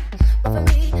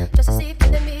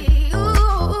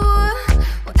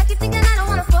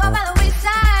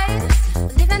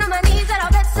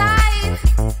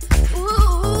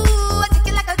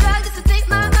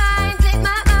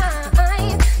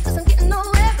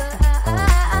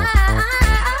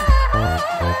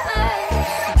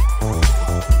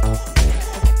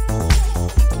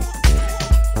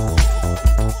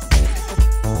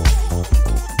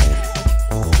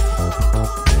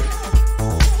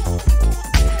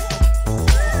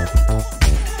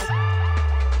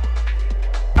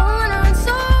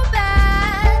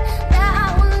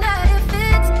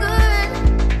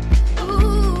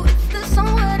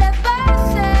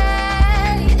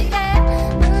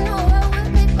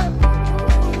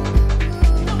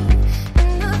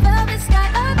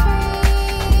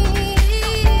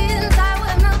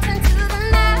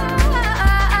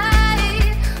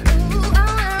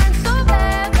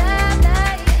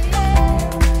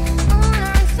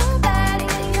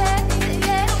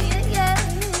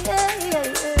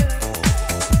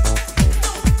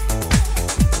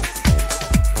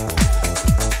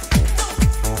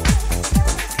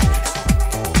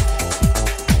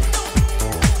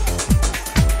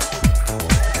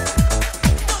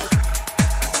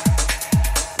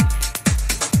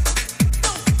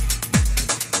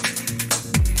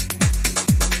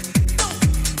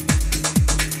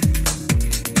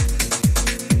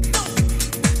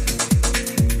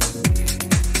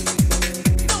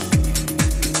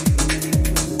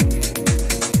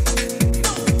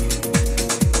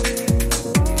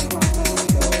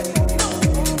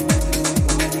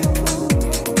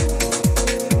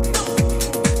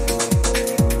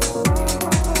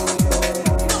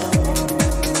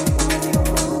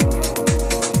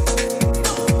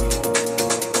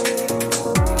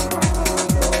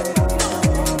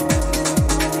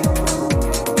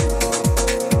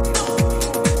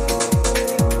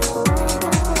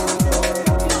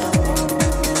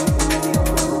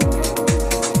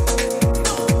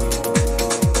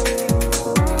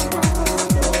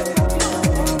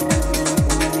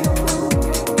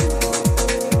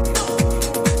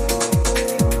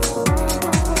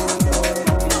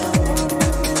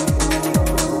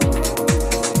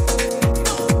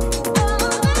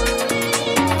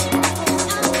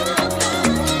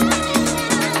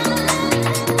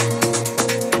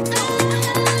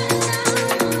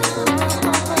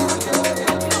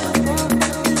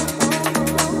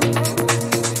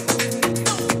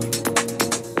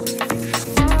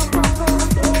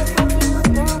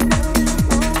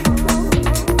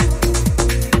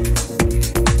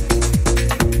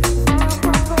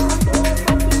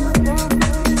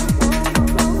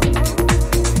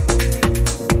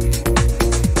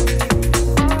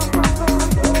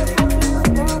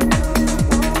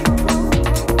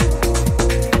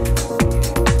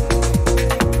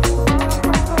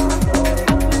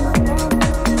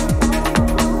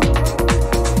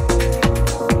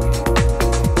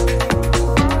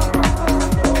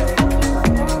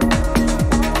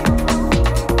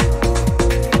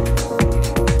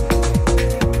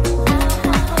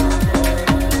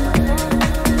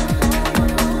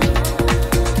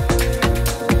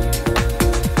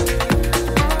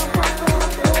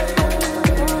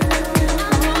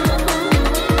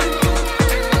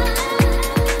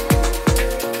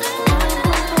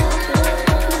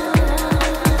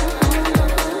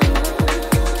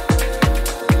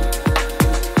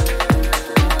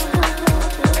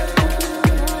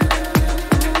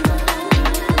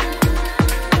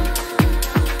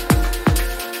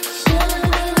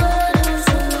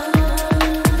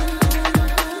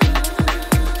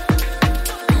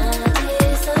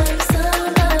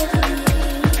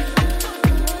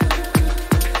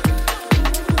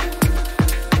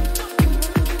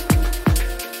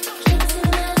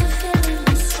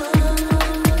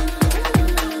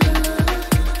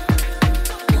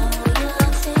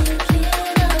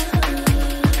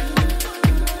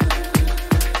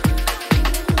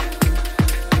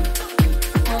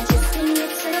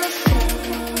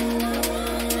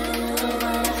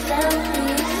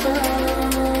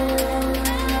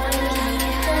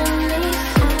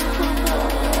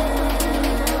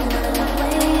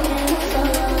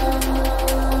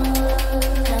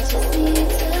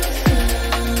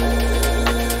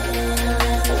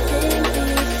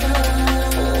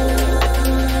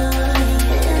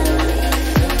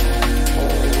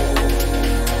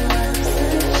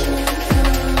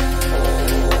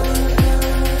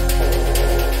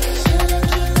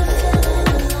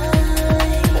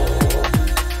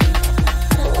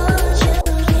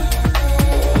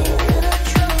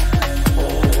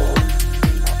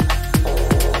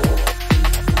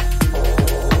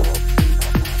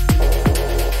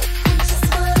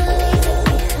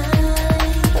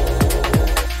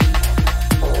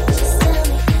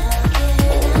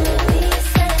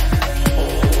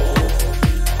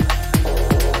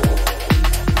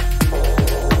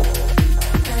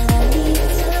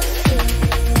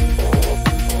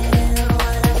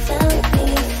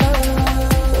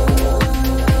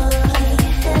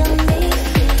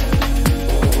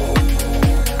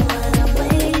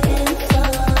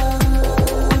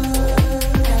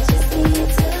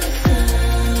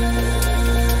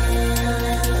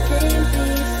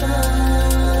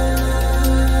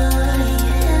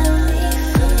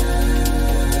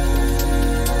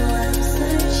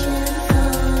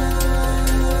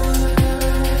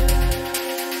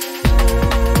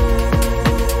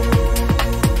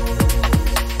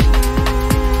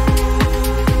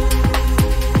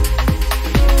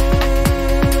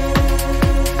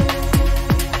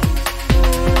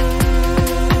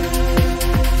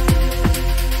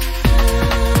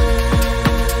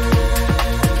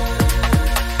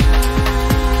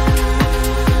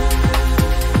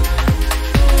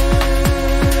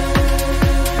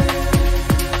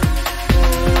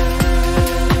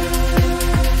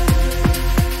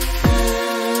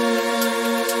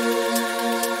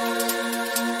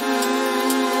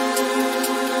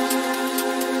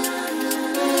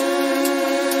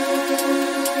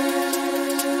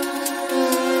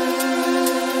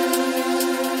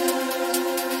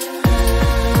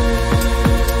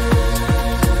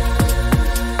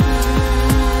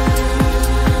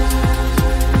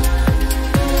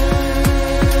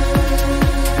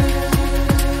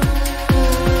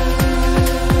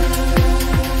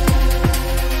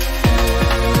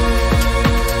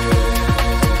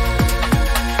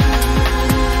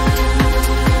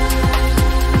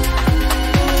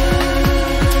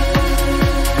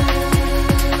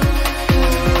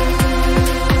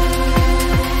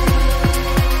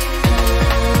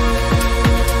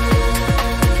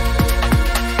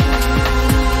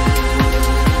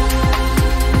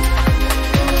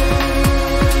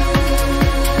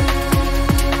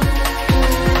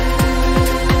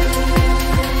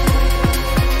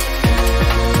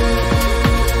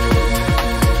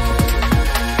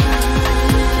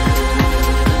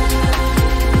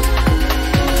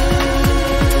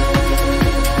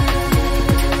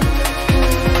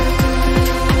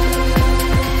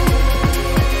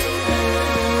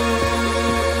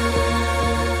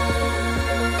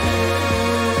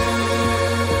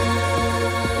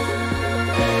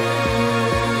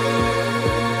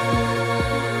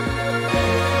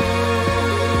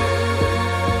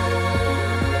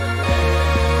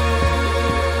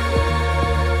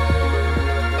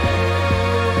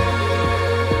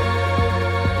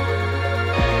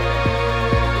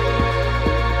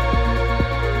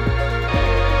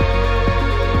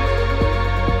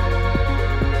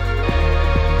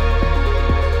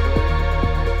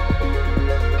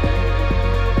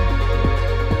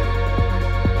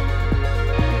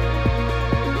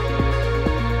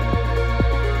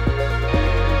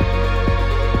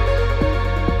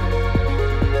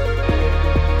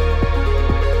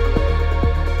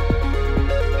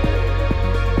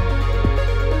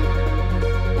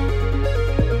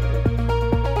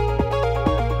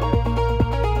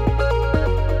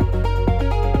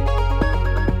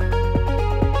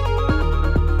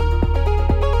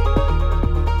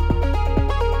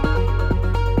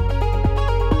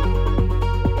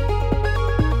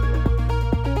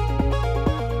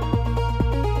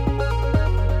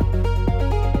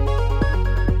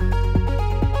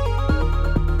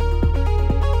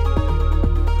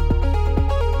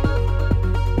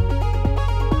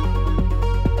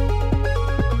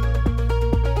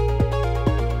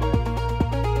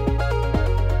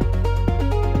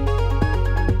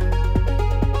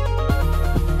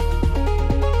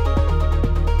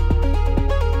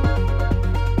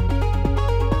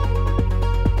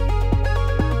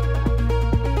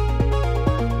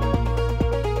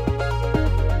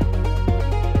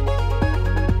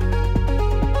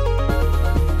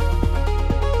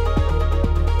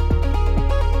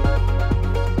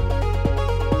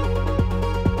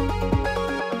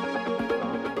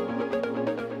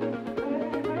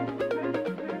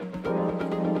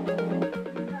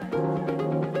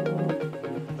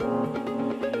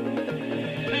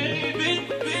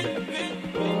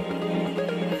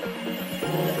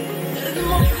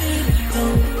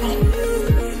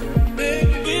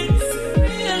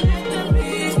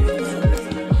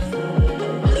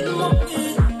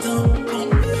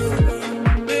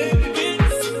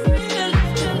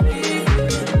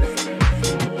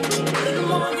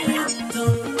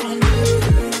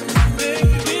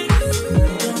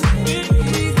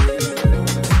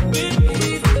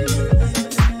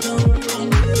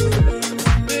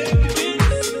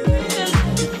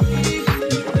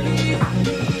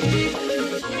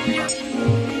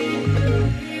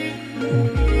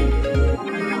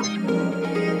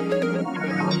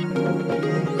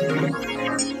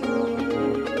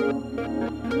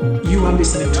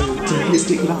 listening to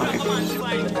Simplistic Live.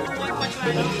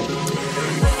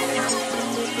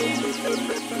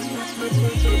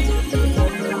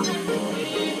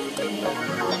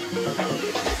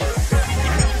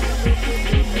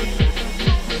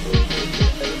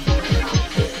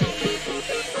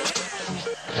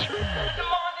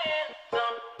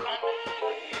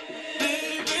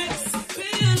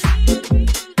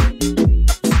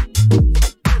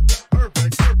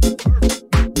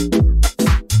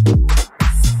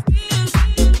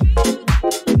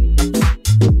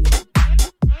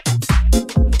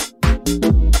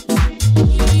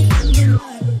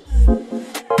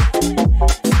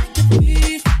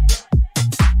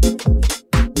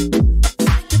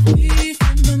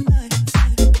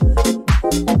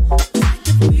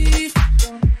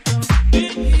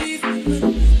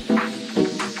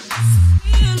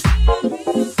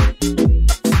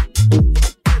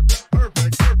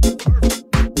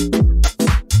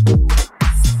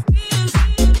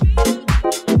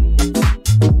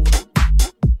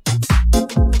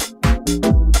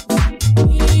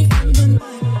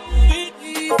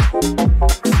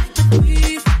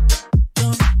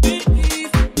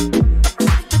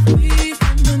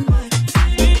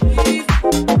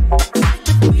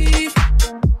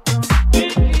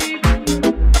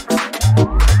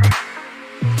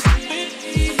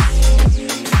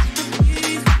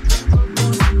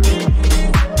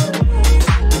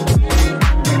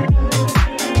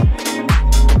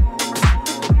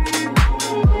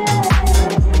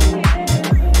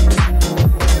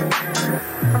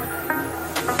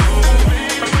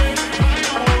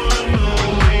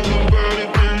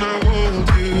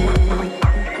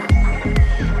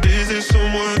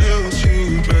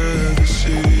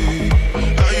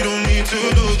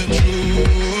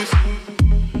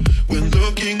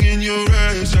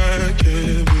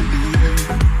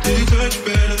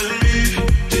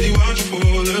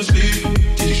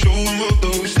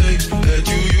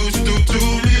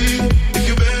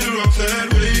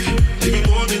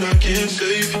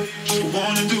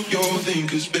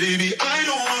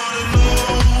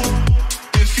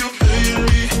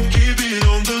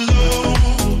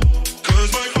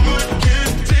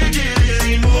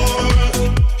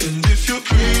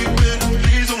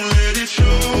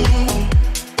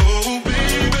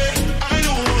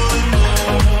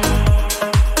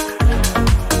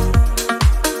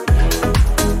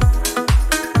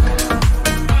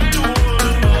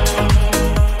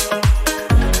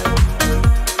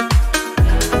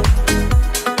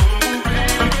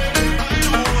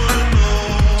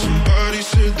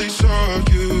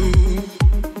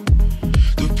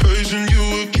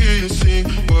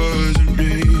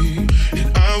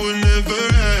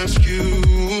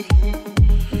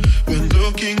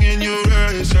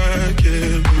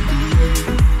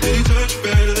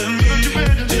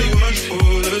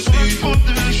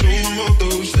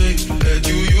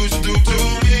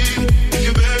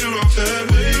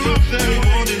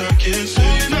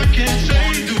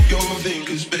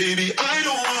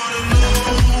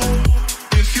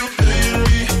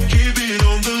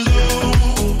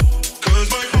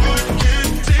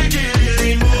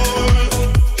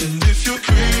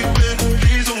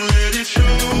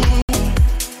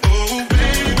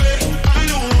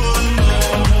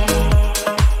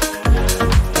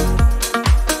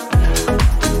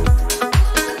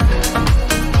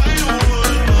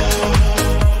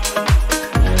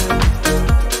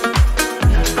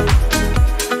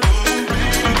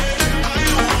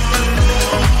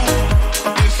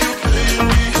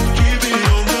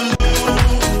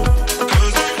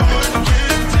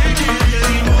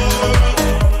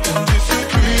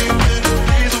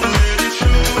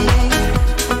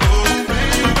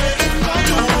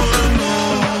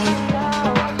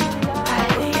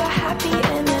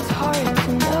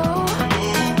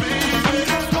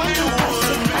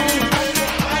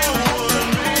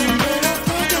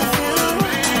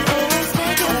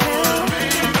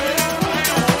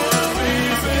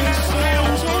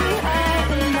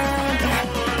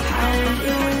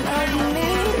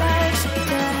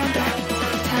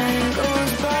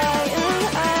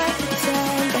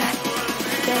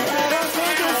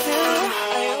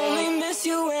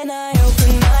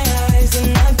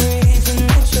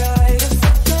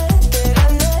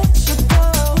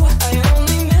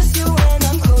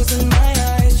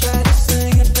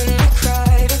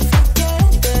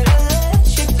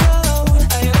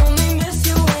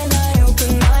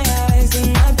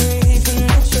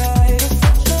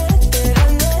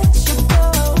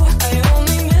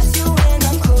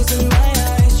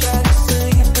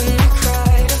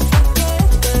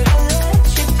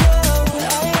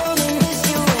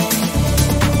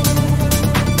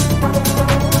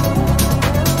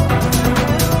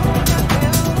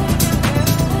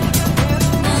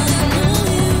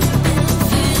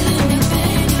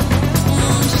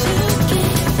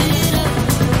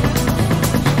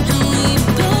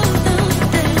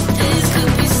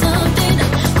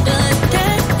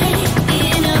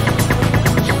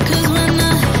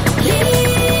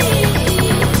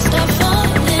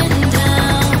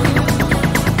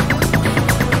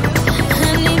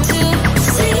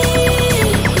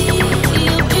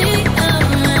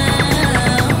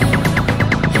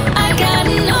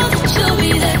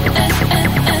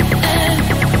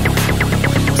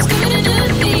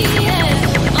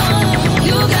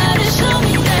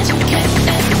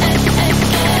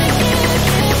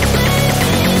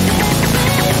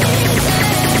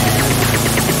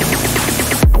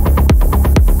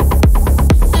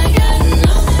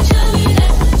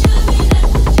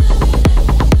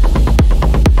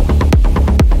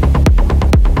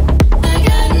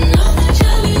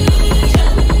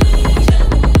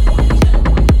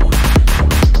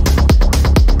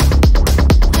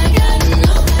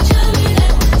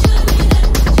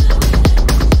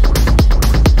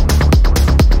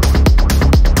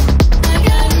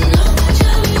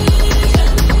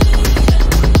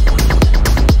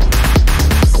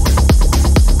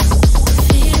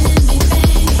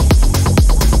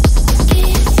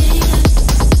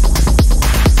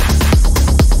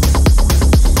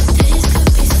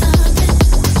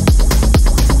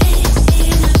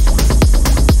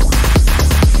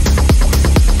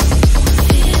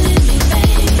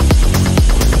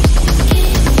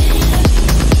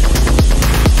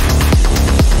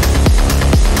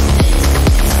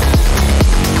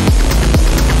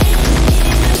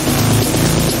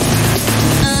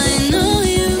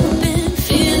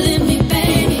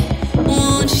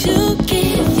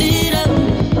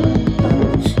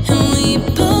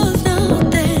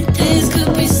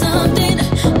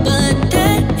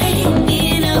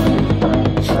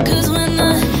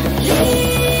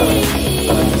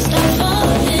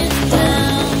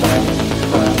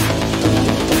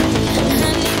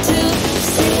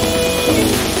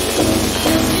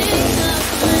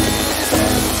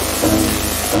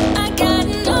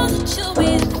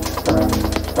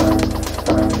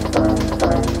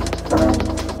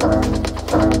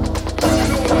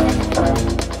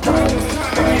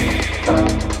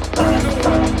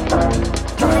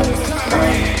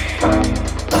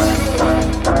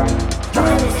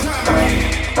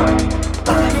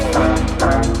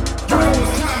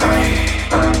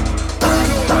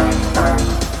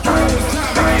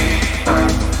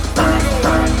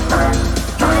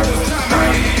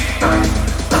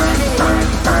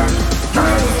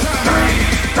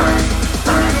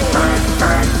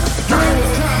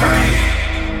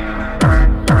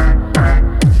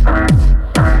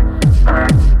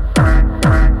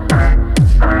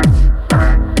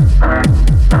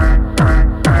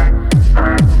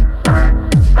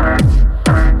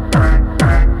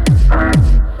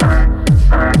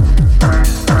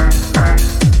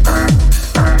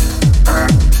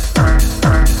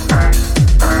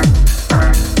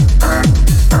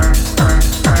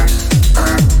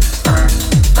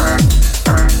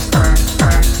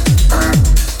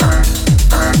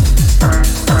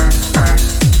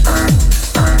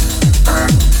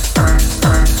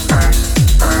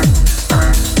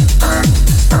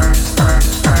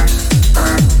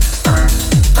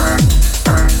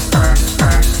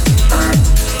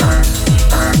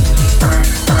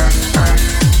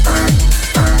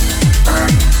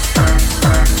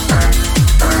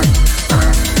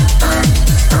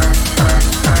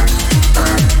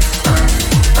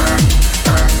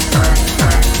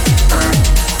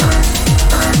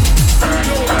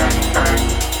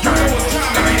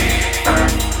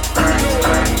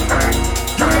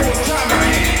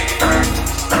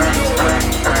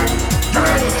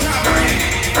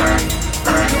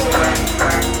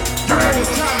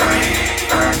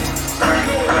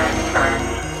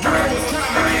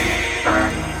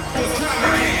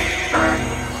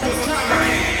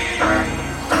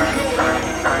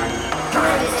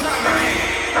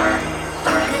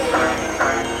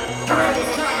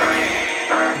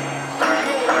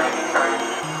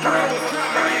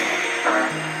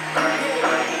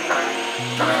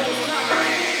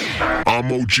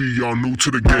 OG, y'all new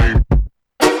to the game.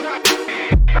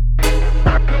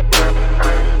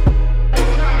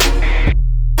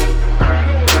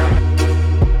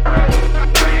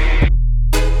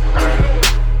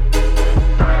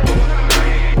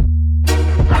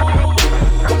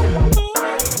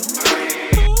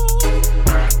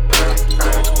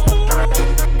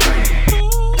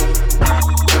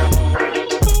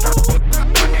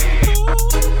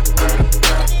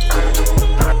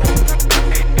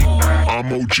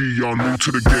 I'm OG, y'all new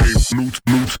to the game. New.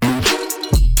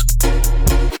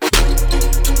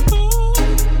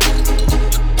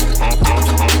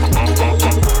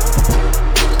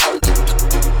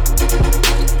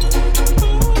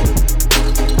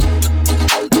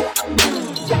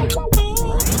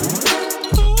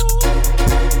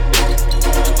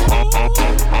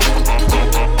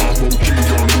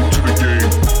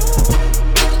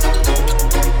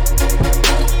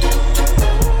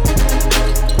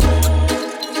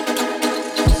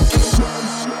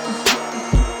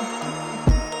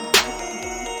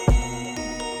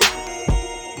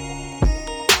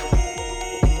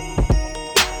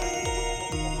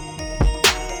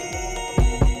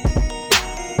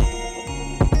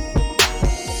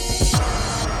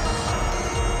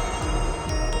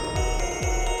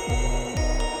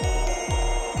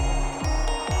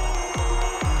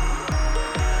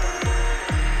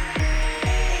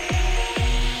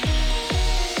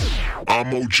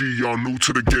 I'm OG, y'all new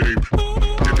to the game.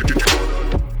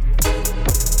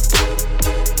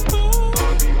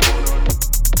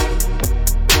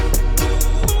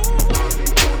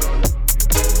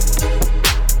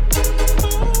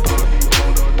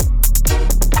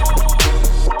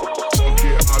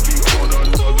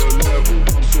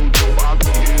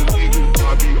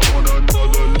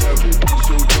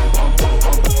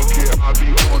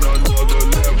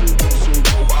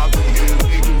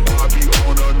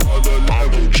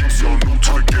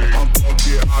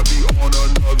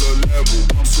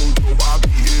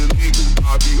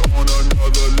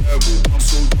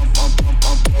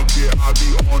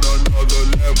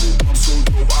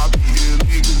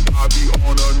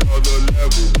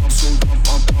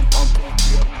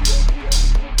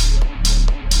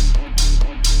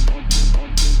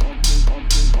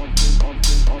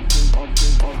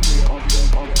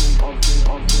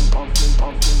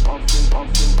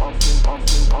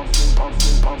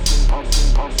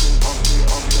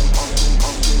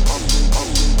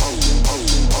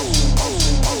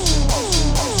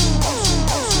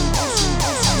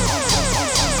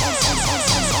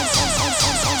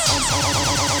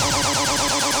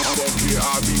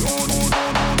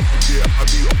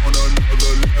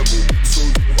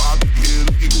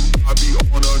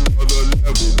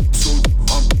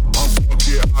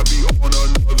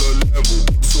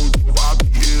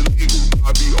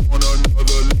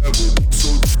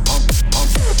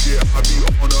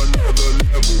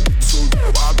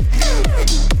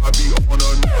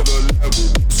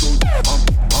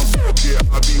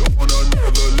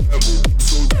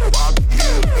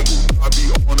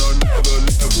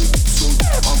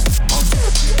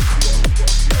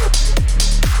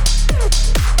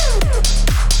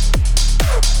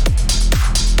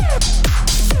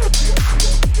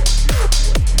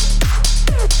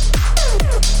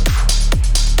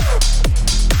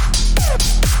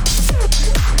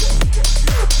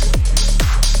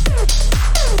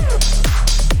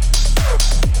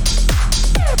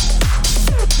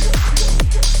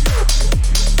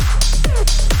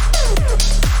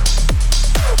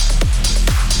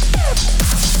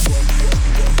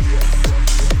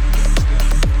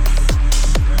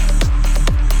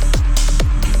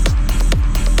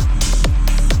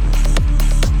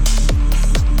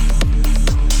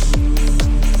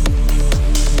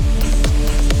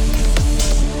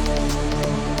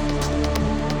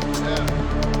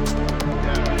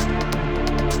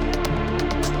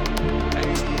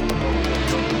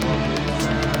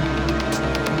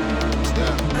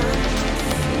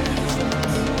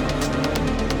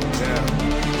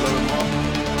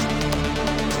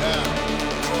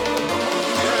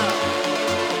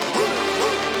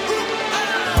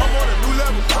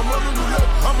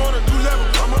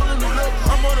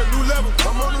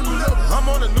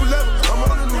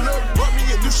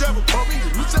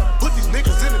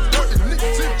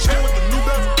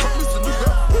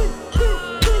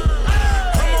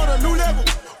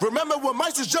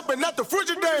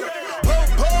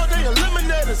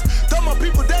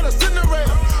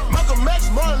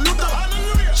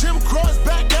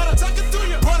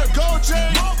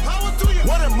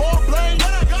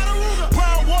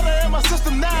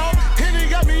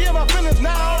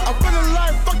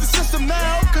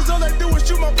 Now, cause all they do is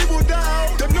shoot my people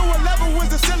down. The newer level is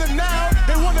the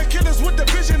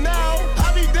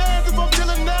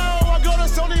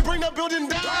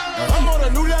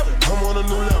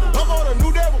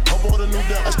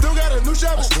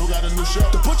shovel. I still got a new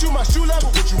shovel. To put you my shoe level.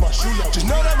 Put you my shoe level. Just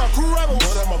know that my crew rebel.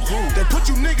 Know that my crew. They put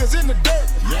you niggas in the dirt.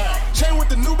 Yeah. Chain with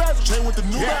the new bezel. Chain with the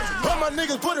new bezel. All my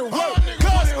niggas put it work.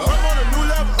 Cause I'm on a new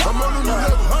level. I'm on a new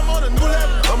level. I'm on a new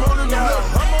level. I'm on a new level.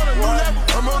 I'm on a new level.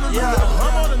 I'm on a new level.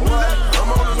 I'm on a new level.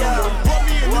 I'm on a new level. Bought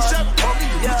me a new shovel. Bought me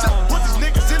a new shovel. Put these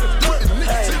niggas in the dirt.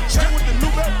 Chain with the new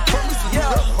bezel. Put me some new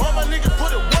level. All my niggas put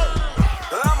it work.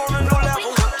 I'm on a new level.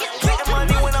 Getting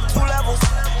money when I'm 2 levels.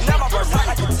 Now my first hot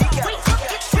like a T-cap.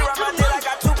 She ride my dick, I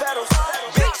got 2 pedals.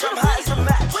 Bitch, I'm high as a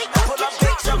match. Pull up,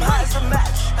 bitch, I'm high as a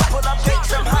match. Pull up,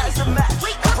 bitch, I'm high as a match.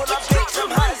 Pull up, bitch, I'm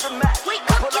high as a match.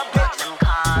 Pull up, bitch. Them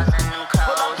cars and them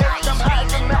clothes, I ain't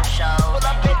streaming no shows.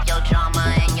 Pick your drama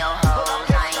and your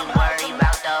hoes, I ain't worried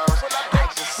about those. I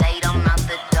just say them out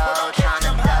the door,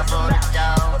 tryna double the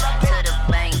dough. To the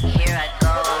bank, here I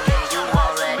go, yeah, you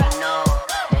already know.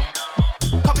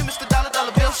 Call me Mr.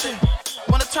 Dollar Bill shit.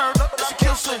 Wanna turn up, that's a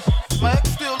kill switch. My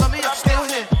ex still love me, I'm still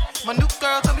here. My new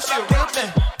girl tell me she a real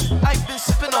thing. I been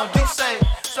sipping on Douce,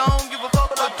 so I don't give a fuck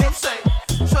what you say.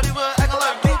 Shorty was acting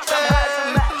like Douce, a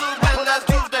little bit last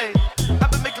Tuesday. I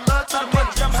been making love to the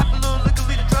money, sip a little liquor,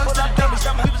 lead the drugs to the dummies.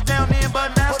 We was down there,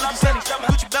 but now it's looking sunny.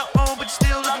 Gucci belt on, but you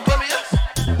still looking bummy.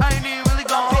 I ain't even really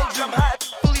gon' hold you.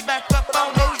 Fully backed up, I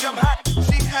don't know you.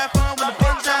 She had fun with the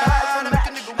buns out, make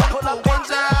a nigga wanna pull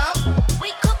ones out.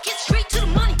 Wake up, get straight to the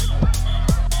money.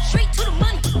 Straight to the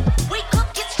money. Wake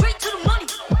up, get straight to the money.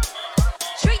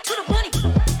 Straight to the money.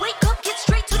 Wake up, get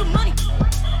straight to the money.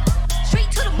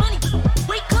 Straight to the money.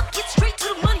 Wake up, get straight to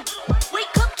the money.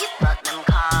 Wake up, get. Fuck them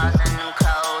cars and them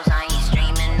clothes, I ain't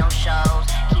streaming no shows.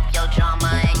 Keep your drama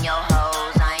and your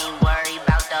hoes, I ain't worried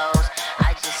about those.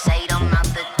 I just say them out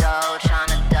the door,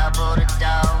 tryna double the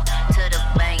dough. To the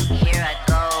bank, here I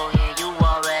go, yeah, you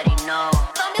already know.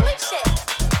 Formula shit.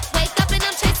 Wake up and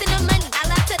I'm chasing the money. I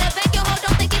love to the bank, your hoe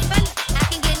don't think it's funny. I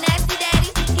can get nasty, daddy.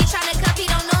 He tryna cuff, he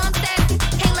don't know I'm sassy.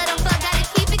 Can't let him fuck, gotta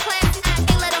keep it classy.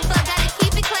 Can't let him fuck, gotta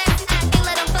keep it classy. Can't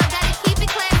let him fuck, gotta keep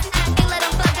it classy. Can't let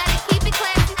him fuck, gotta keep it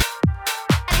classy.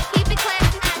 Gotta keep it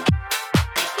classy.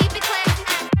 Keep it classy.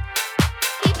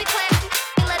 Keep it classy.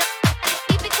 Can't let him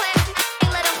keep it classy.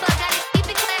 Can't let him fuck, gotta keep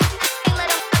it classy. Can't let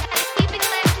him fuck, gotta keep it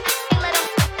classy. Can't let him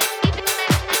keep it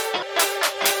classy.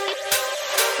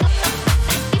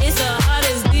 It's the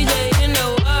hottest DJ in the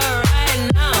world right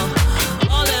now.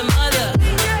 All them other,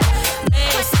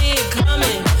 they see it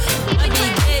coming. I be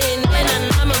getting in and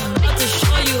I'm about to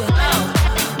show you how.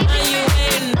 Now you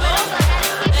ain't know,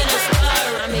 let us start.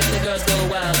 I make the girls go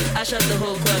wild, I shut the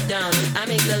whole club down. I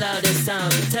make the loudest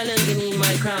sound, tell them give me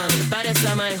my crown. Baddest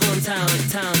of my hometown,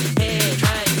 town. Hey,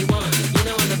 try if you want, you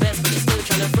know I'm the best but you still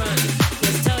tryna front.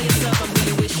 Just tell yourself I'm who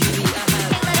you wish you be, I have.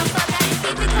 Can't let him fuck, gotta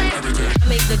keep it classy. I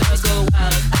make the girls go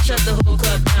wild, I shut the whole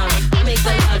club down. I make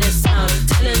the loudest sound,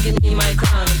 tell them give me my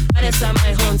crown. Baddest of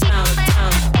my hometown,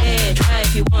 town. Hey, try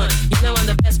if you want, you know I'm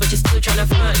the best but you still tryna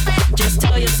front. Just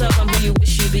tell yourself I'm who you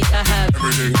wish you be, I have.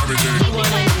 Everything. You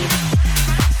wanna need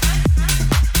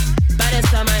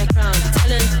baddest of my crown, tell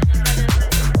them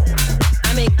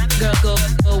I make the girl go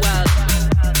wild.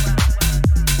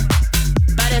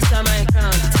 Baddest of my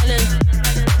crown, tell them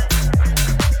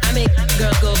I make the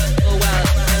girl go wild.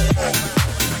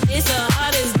 It's the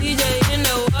hottest DJ in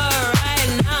the world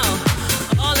right now.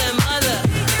 All them other,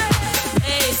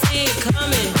 they see it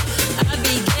coming. I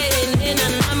be getting in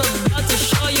and I'm about to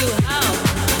show you how.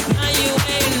 Now you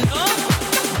ain't know,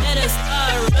 let us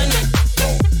start running.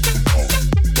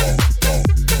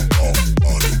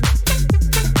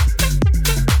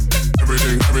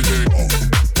 Everything.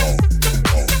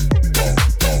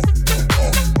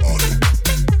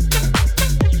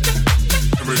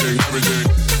 Everything.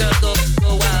 Girl go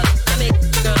wild. I make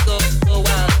girl go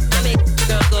wild. I make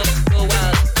girl go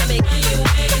wild. I make you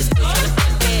just still tryna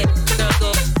front head. Girl go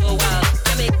wild.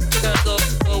 I make girl go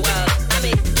wild. I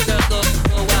make girl go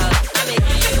wild. I make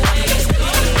you just still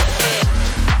tryna front head.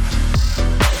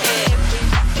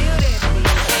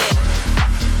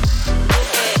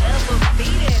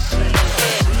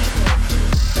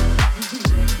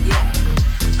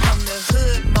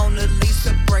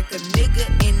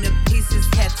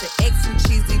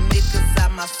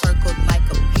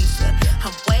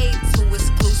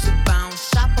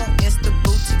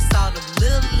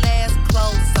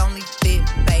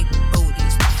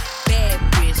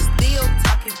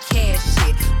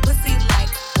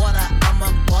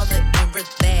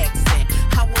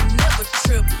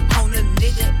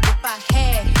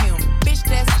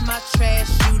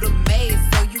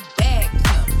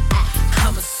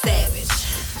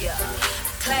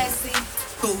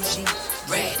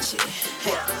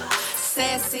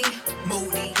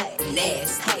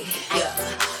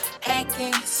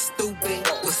 stupid.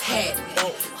 What's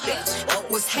happening?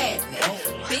 Bitch, what's happening?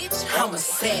 Bitch, I'm a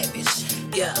savage.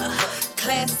 Yeah,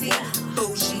 classy,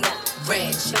 bougie,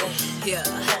 ratchet. Yeah,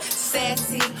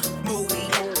 sassy, moody,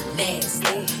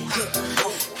 nasty. Yeah,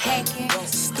 hacking,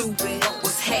 stupid.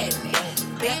 What's happening?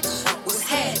 Bitch, what's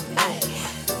happening?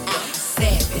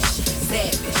 Savage,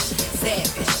 savage,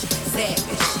 savage,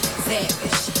 savage,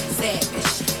 savage, savage,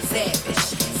 savage,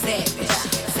 savage, savage,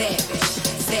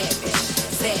 savage, savage,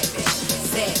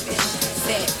 savage,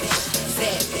 savage,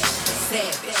 savage,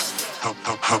 savage.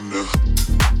 I'm the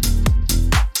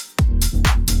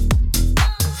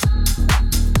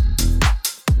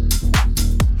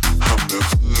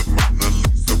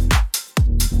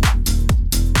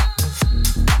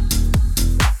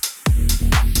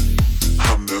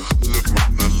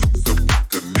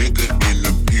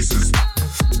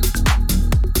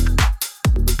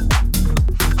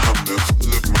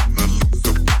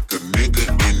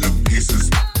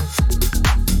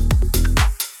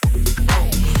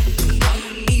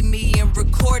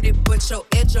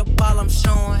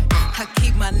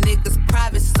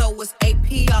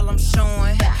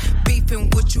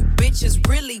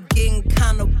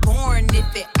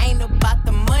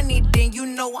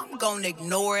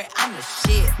ignore it, I'm the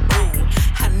shit, ooh.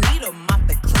 I need a mop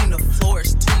to clean the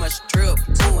floors, too much drip,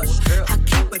 ooh. I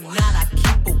keep a knot, I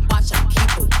keep a watch, I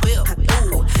keep a whip,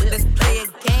 ooh. Let's play a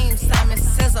game, Simon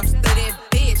says I'm still that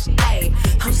bitch, ayy.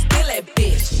 I'm still that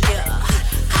bitch, yeah.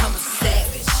 I'm a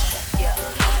savage, yeah.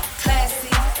 Classy,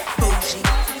 bougie,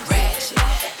 ratchet,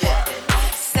 yeah.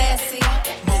 Sassy,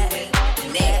 moody,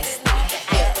 nasty,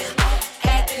 yeah.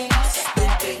 Hacking,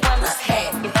 stupid, what's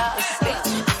happening?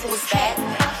 What's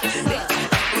happening?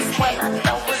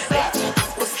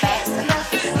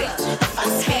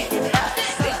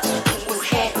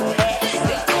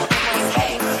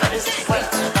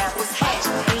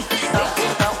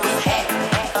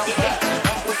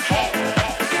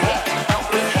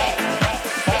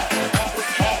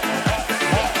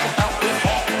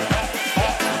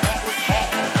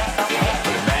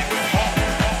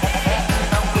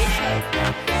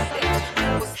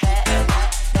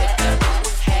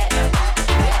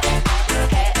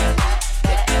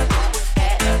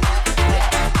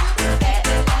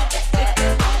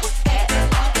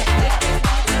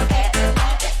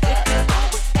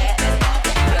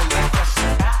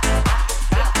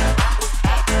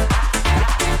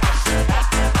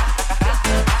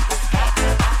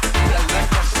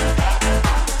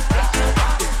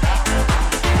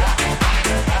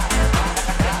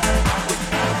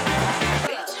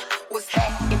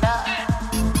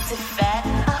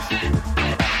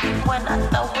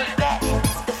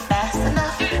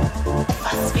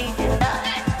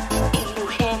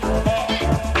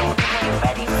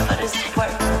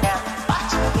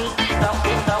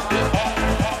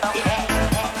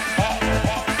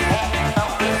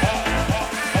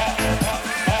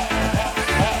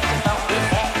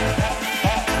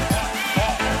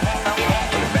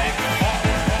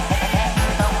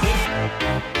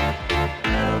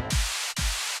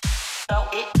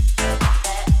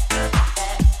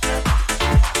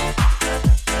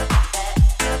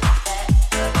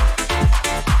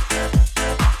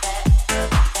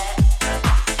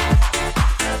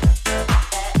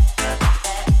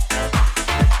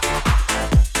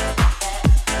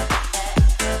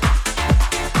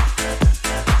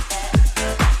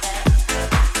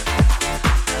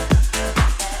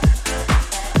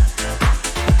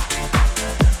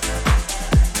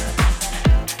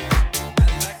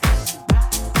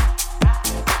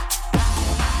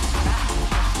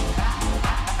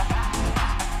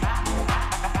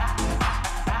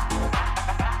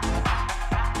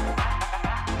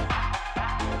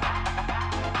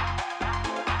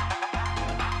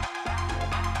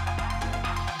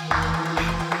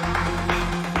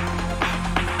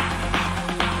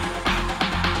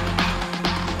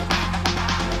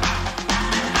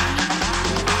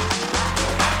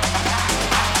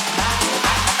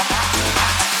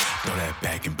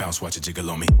 Watch it jiggle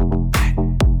on me.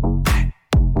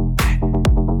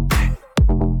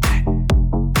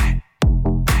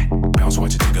 Bounce,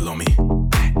 watch it jiggle on me.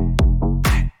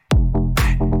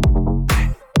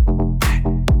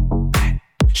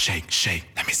 Shake, shake,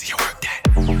 let me see you work that.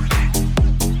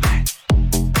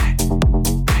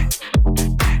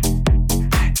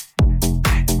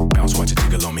 Bounce, watch it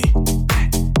jiggle on me.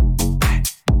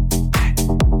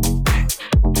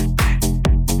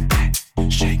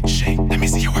 Shake, shake, let me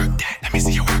see you work that. Let me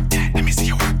see you work that. Let me see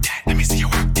you work that. Let me see you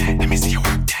work that. Let me see you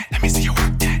work that. Let me see you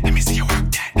work that. Let me see you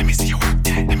work that. Let me see you work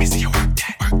that. Let me see you work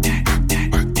that. Work that.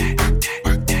 Work that.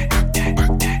 Work that. Work that.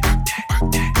 Work that.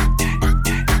 Work that. Work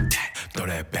that. Work that. Throw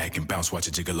that back and bounce. Watch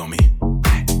it jiggle on me.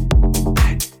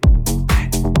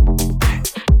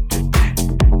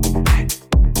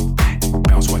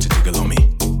 Bounce, watch it jiggle on me.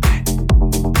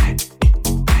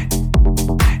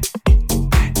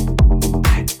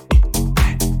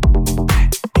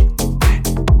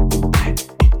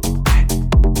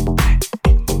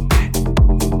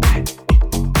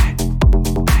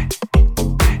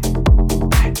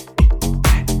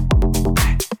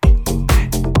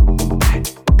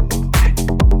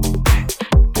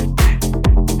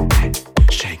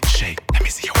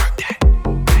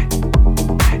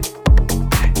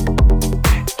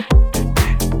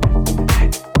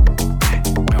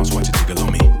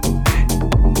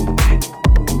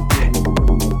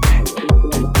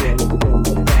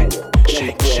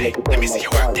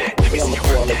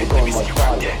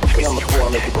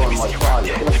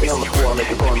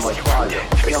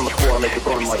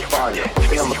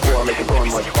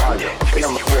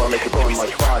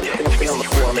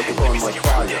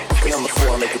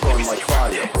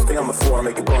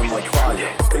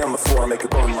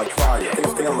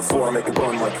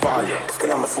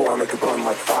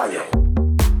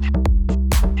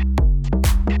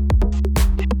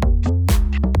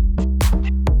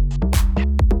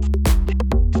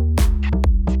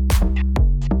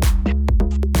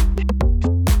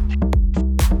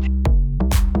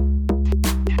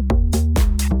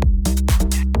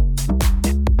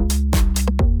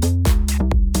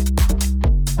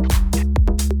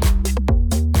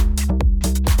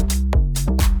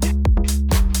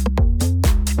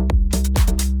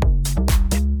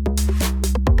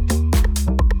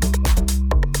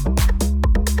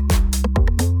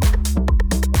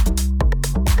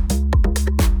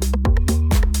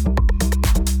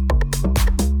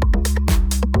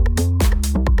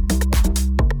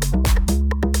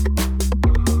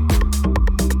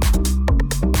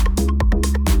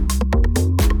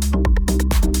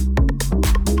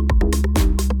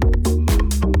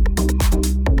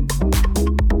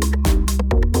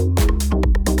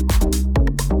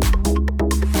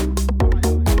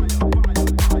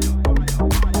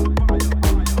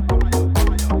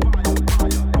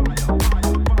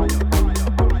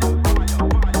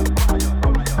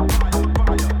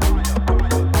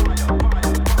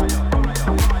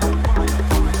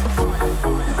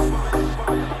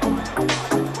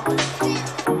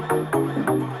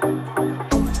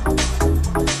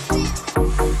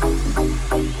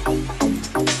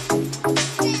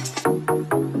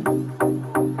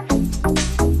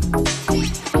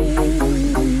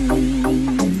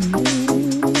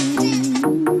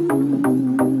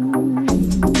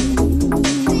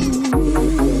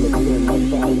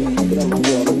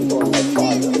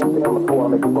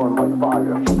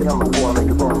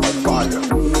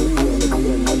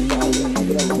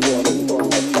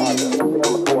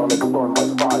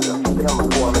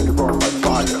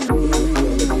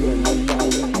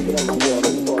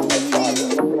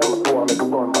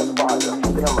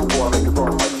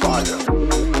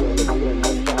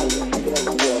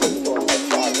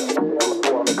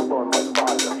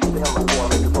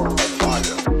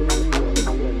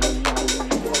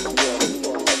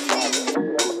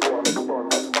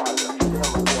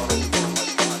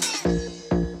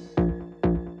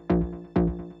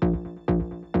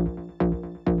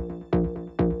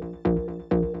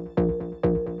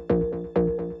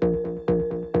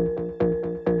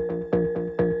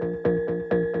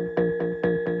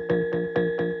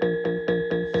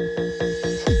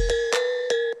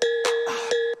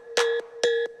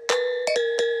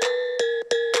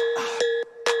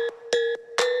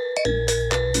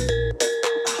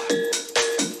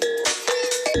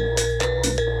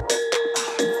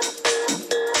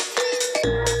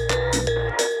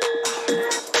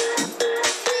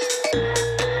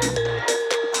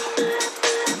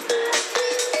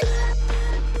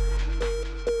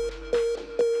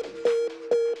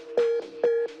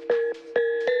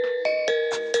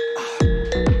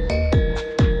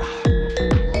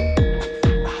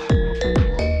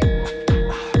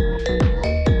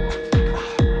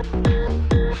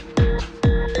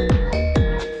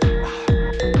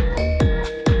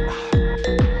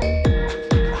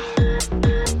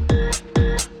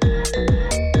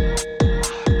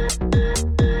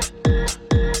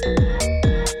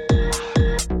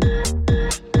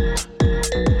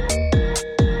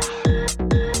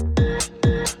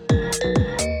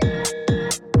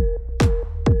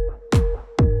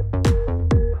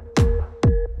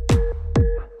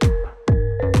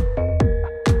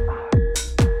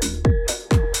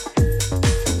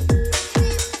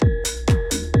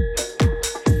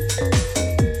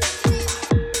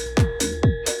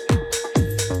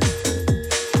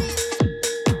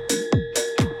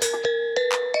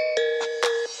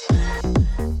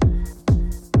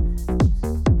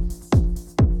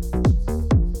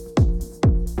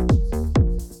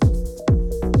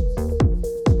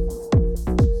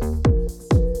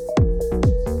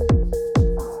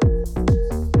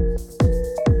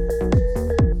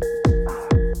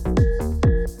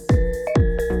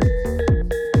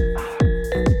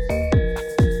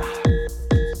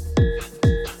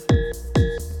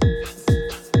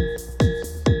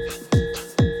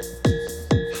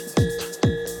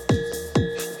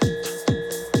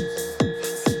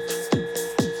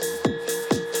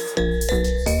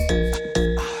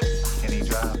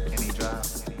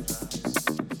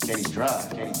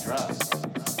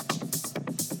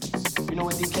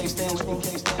 DK stands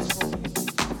for?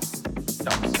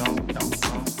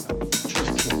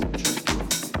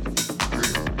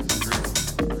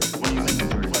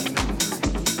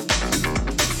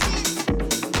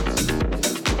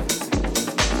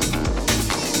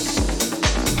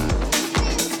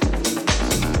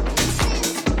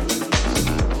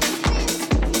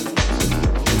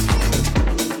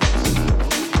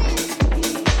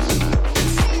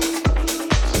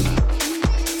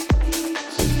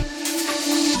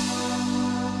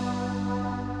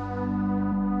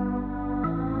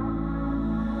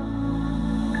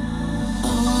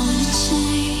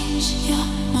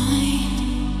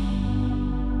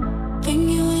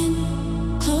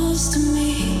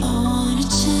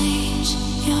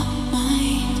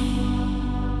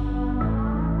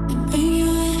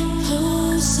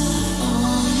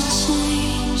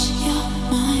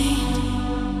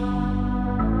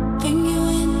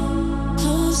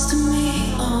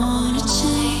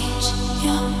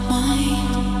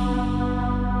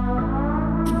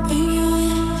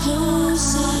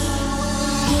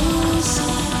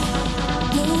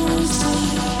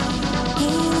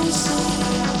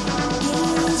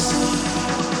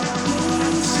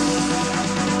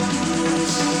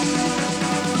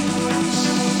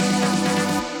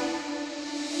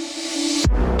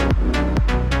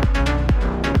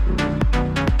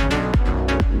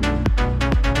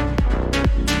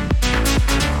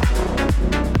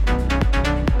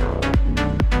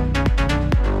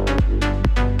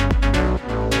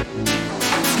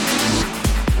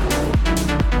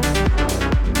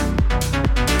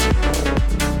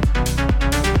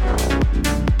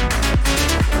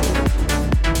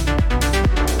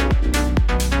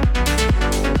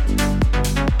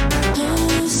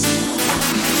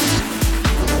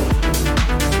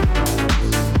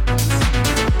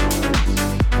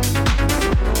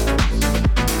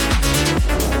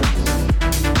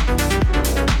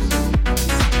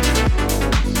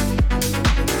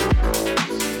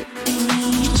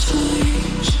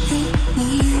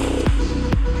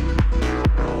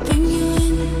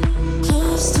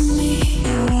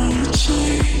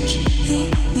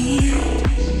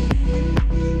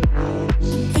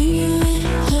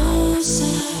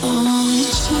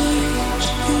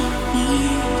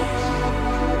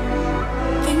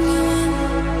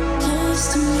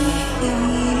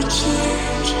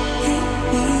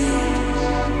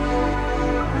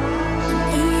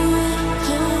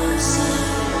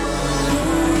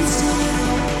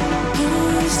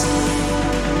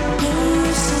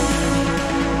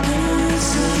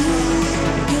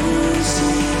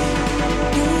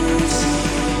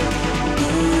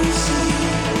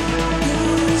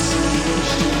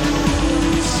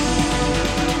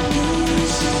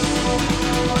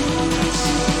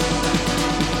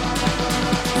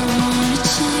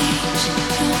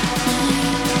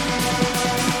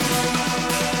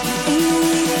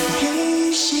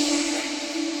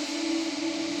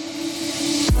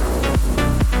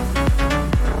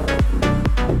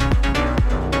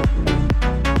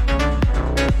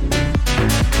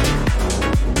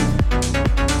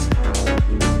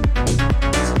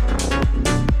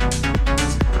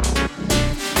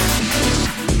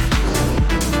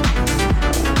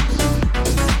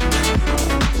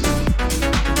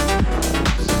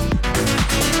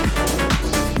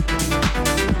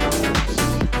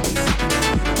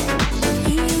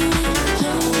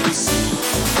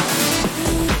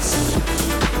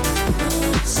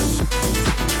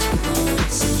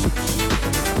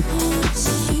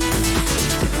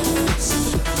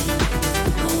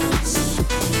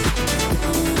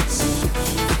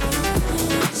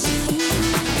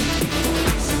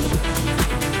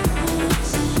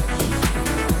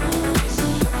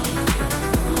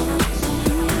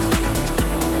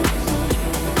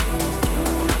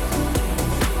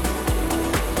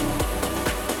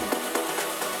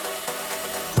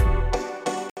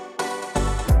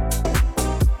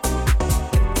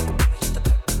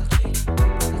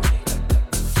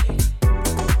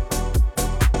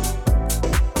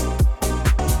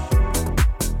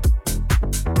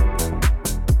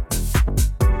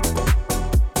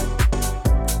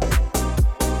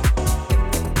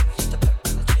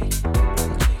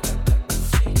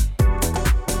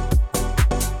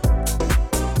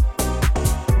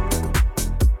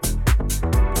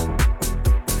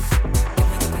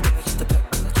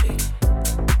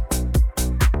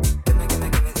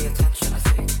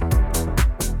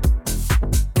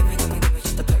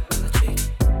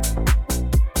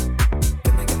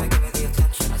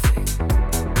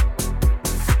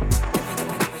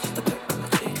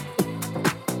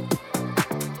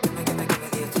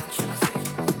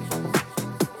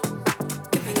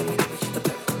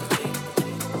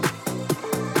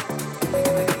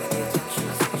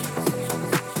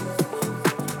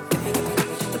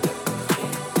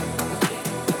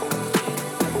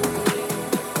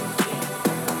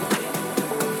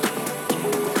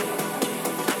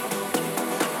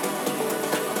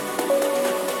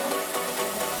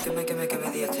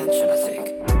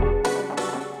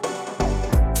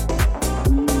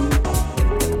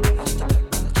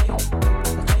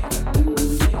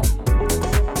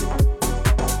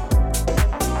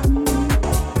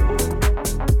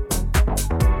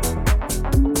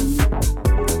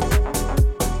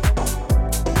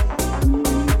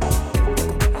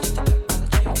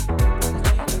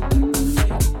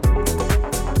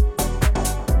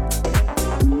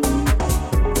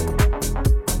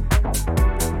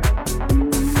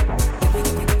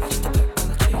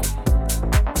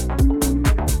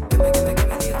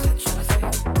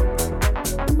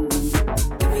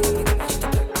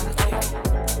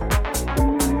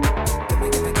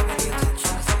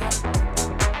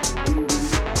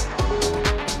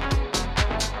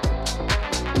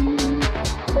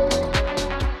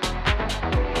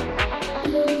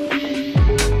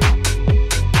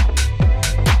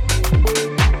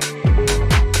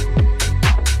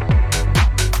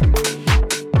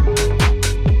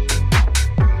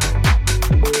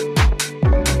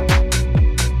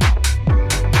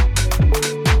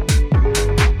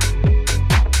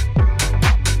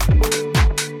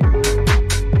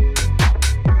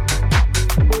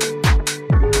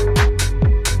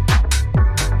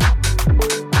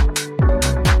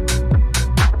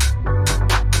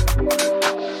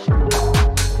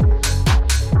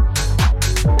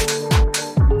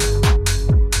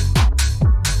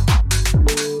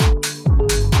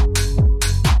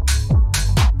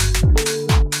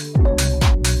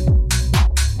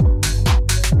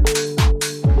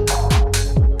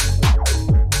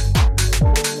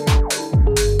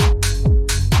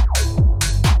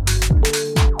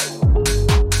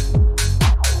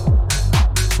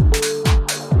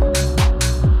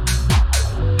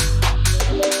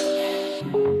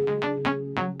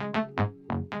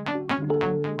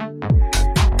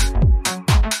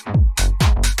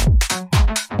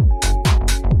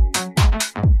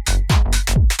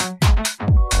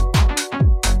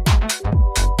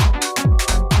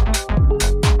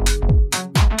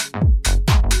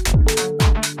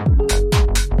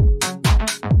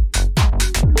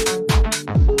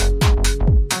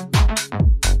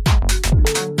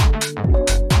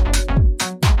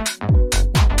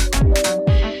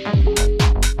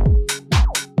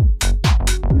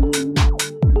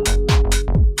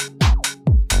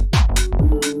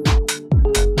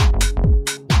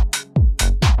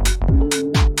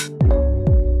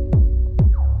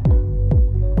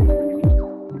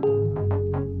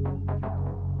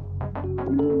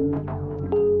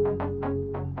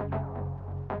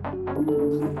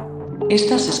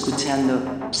 Estás escuchando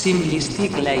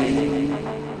Simplistic Live.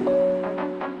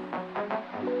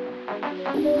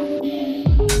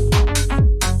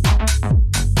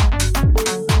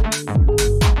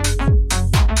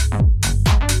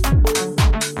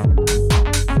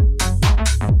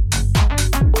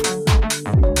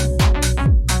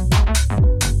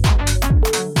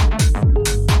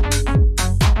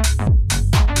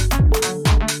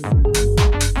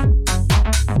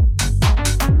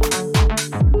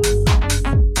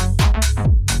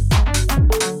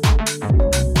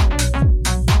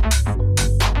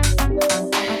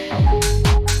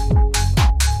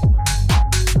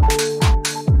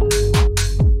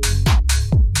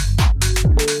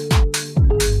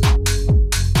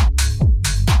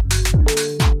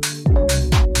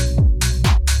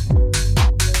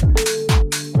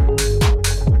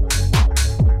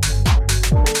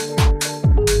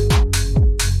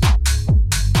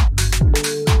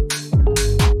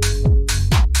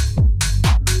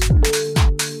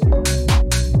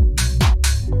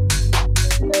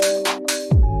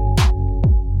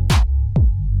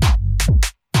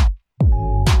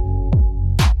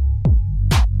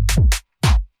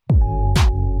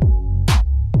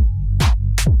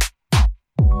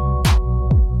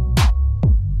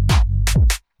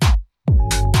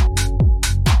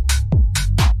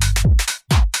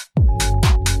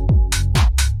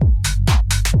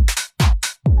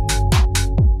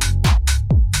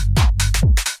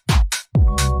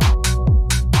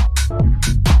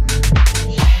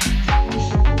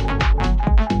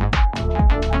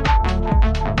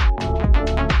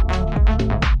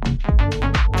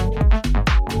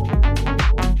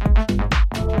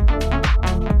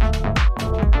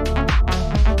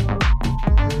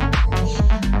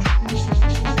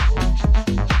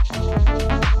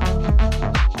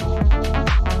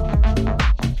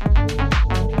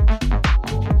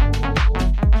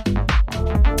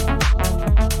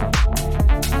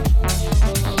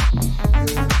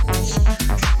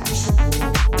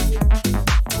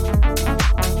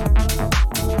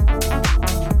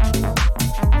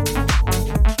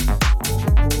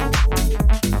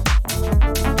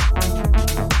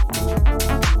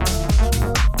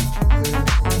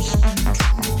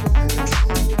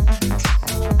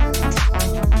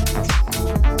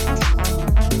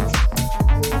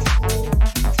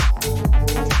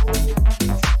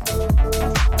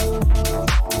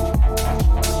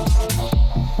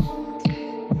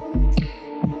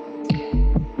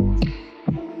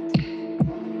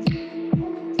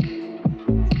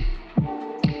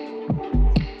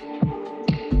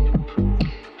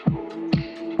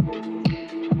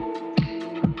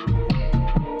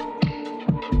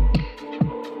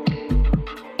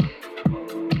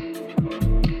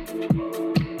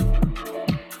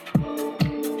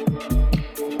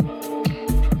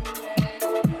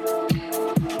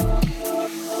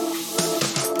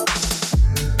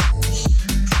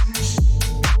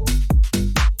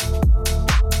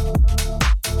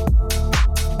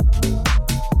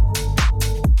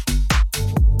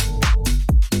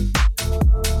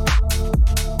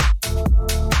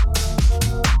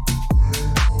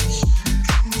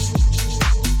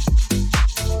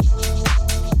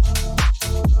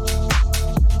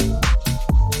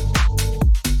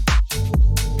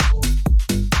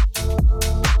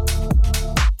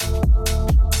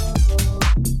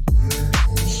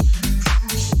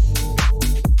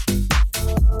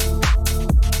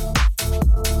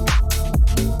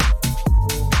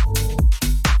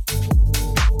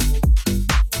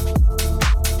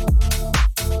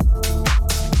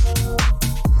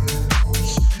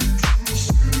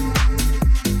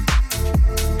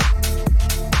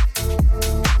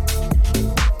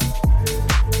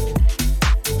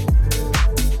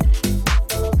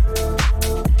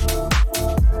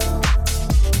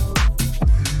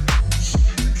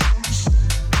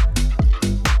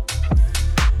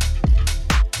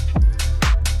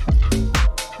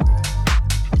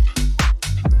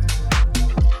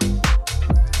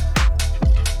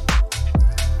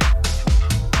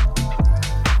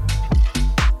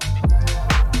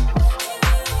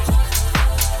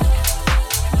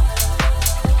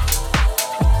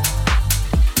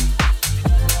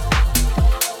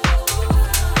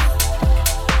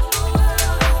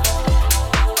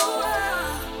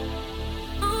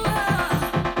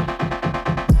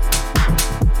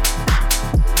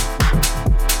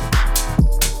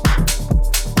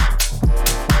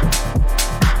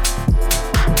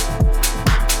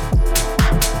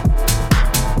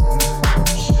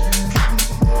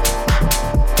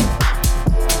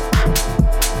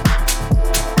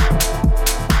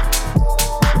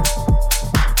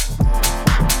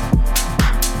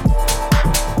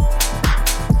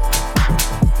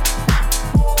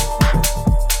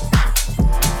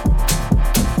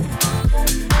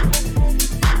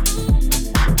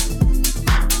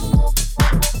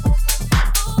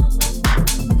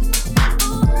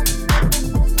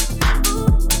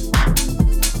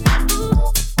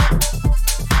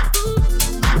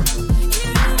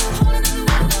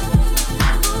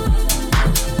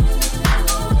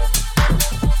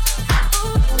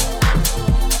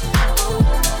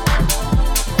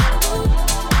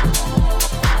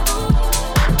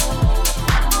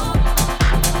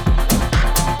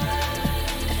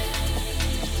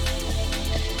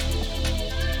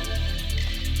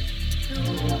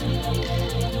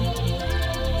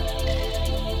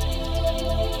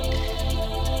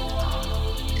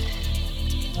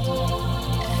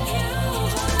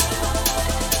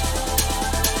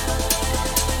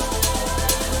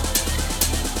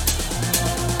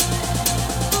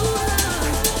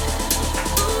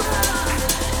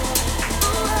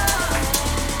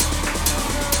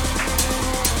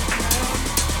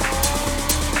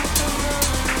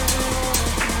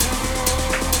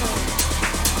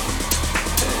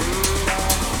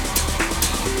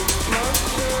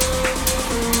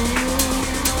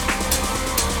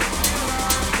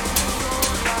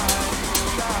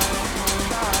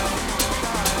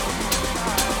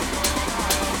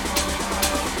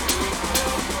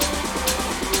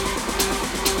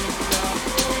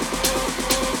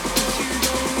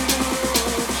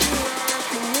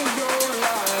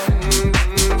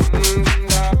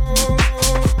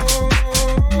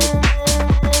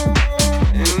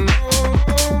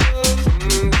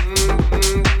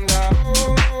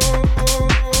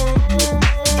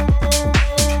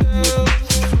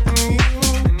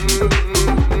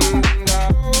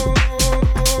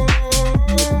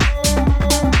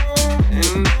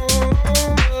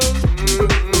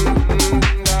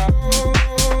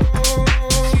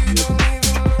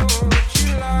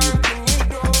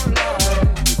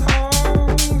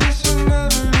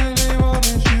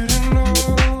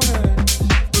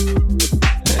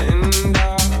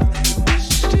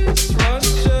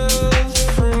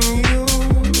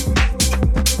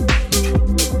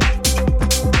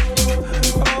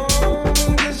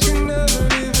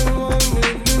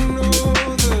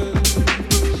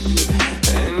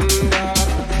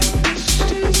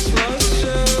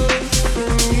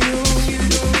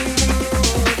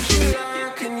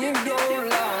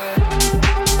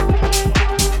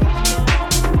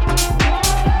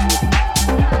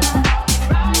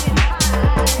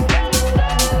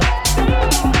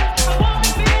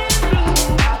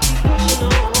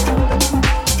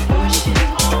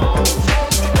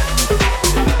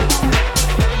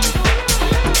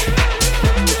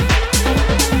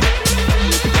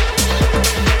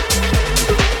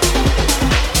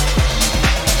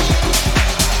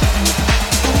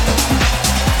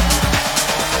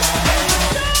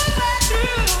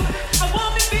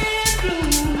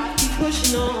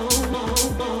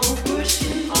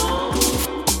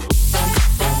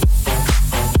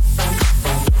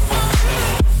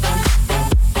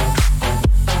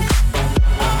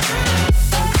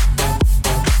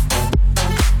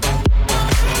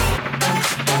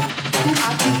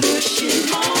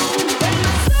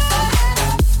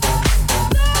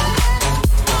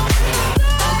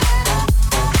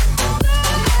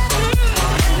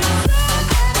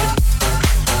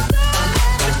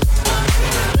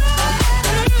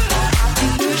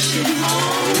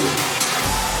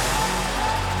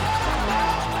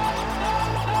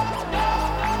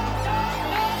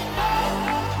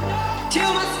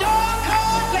 Till my stone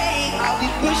cold blade, I'll be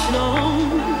pushing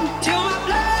on. Till my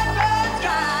blood runs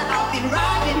dry, I'll be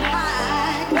riding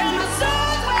high. When my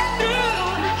soul's way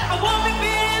through, I won't be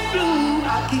feeling blue.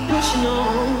 I'll keep pushing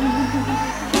on,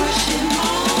 pushing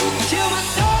on. Till my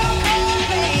stone cold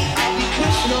blade, I'll be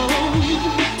pushing on.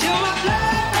 Till my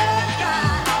blood runs dry,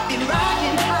 I'll be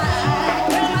riding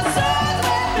high. When my soul's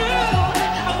way through,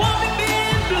 I won't be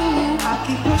feeling blue. I'll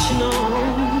keep pushing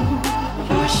on,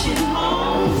 pushing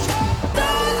on.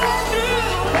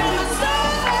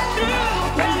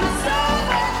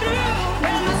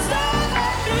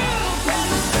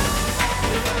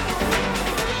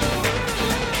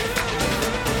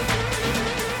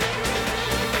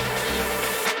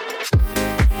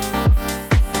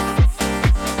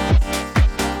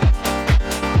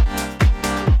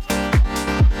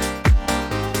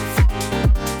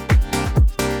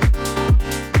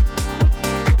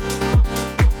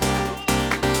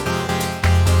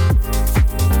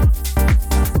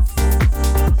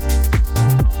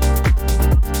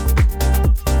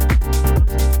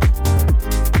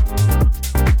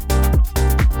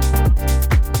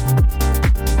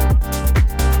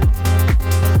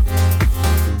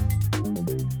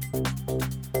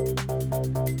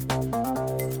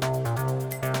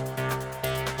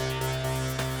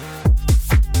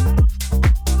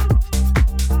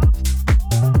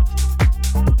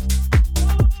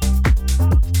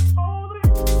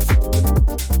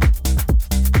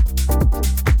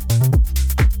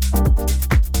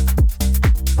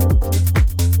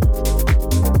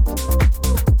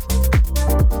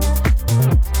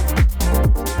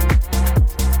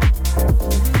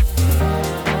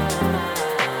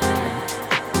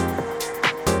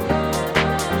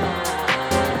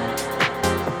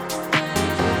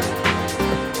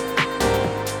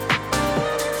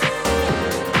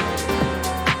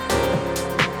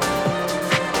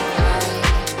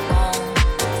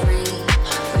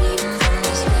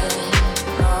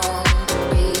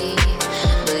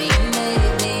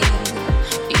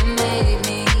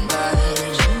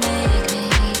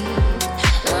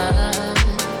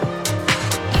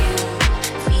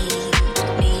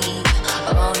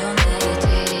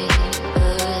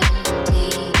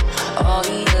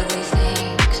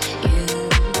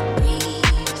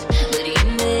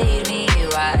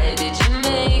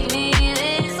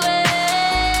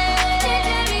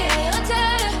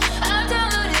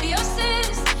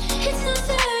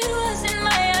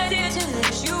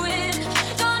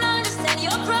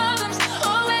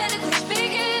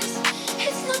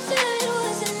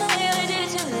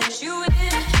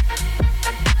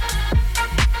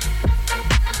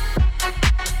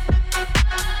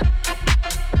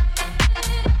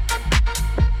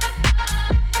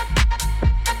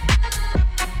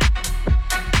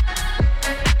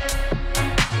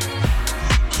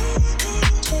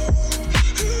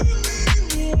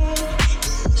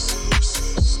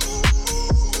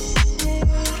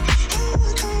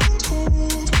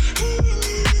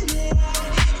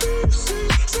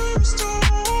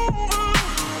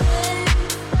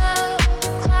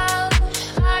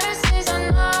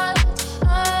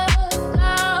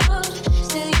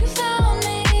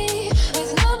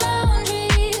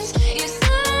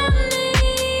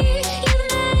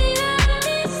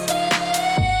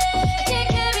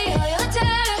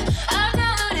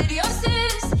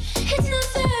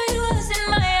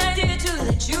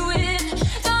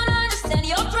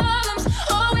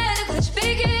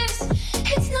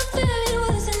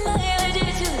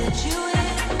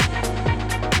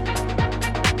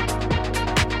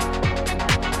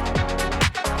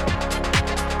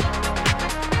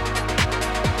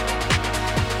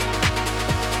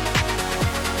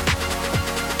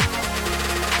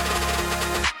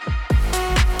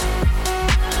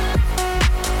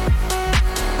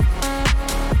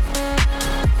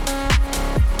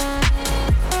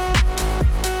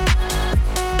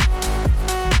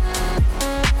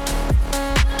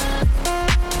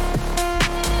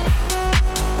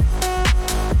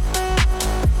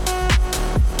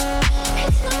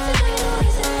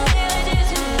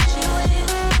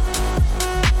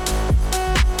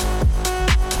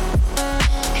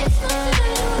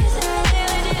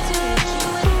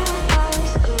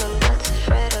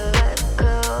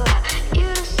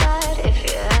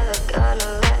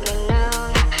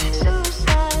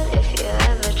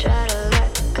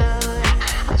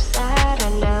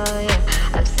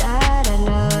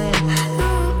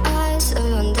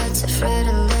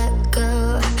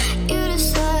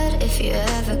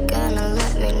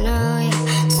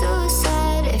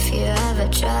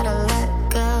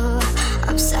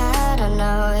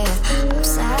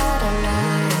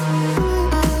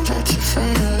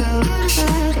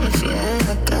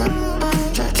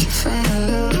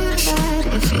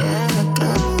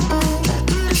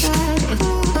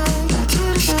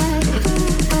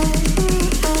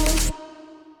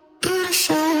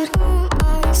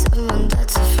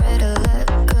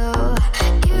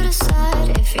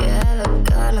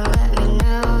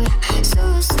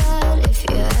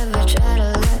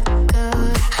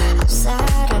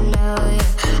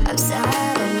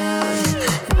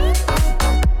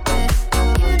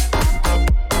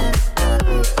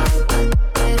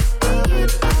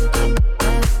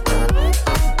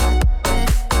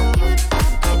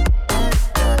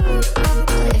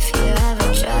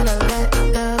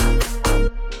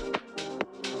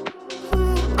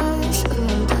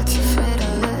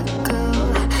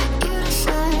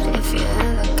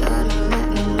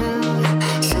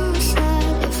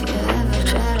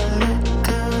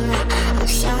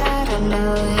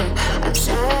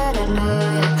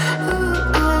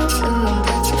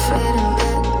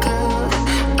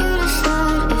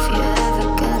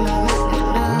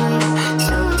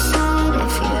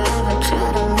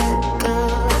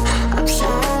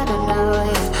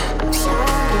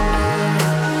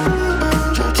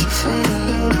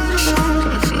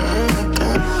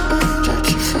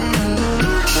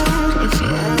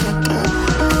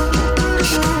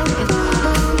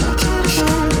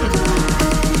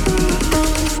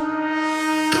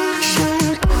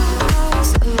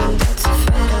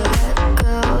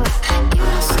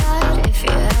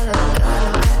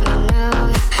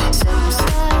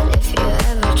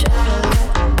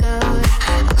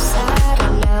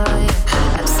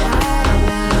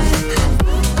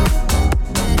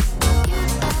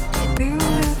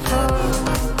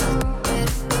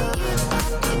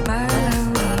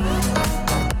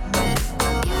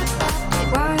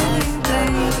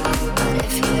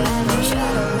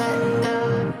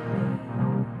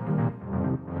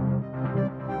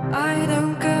 I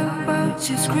don't care what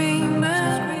you scream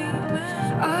at.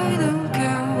 I don't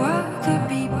care what the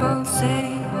people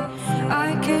say.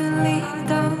 I can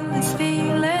lead on this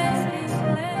feeling.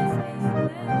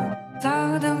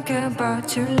 I don't care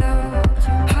about your love.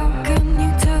 How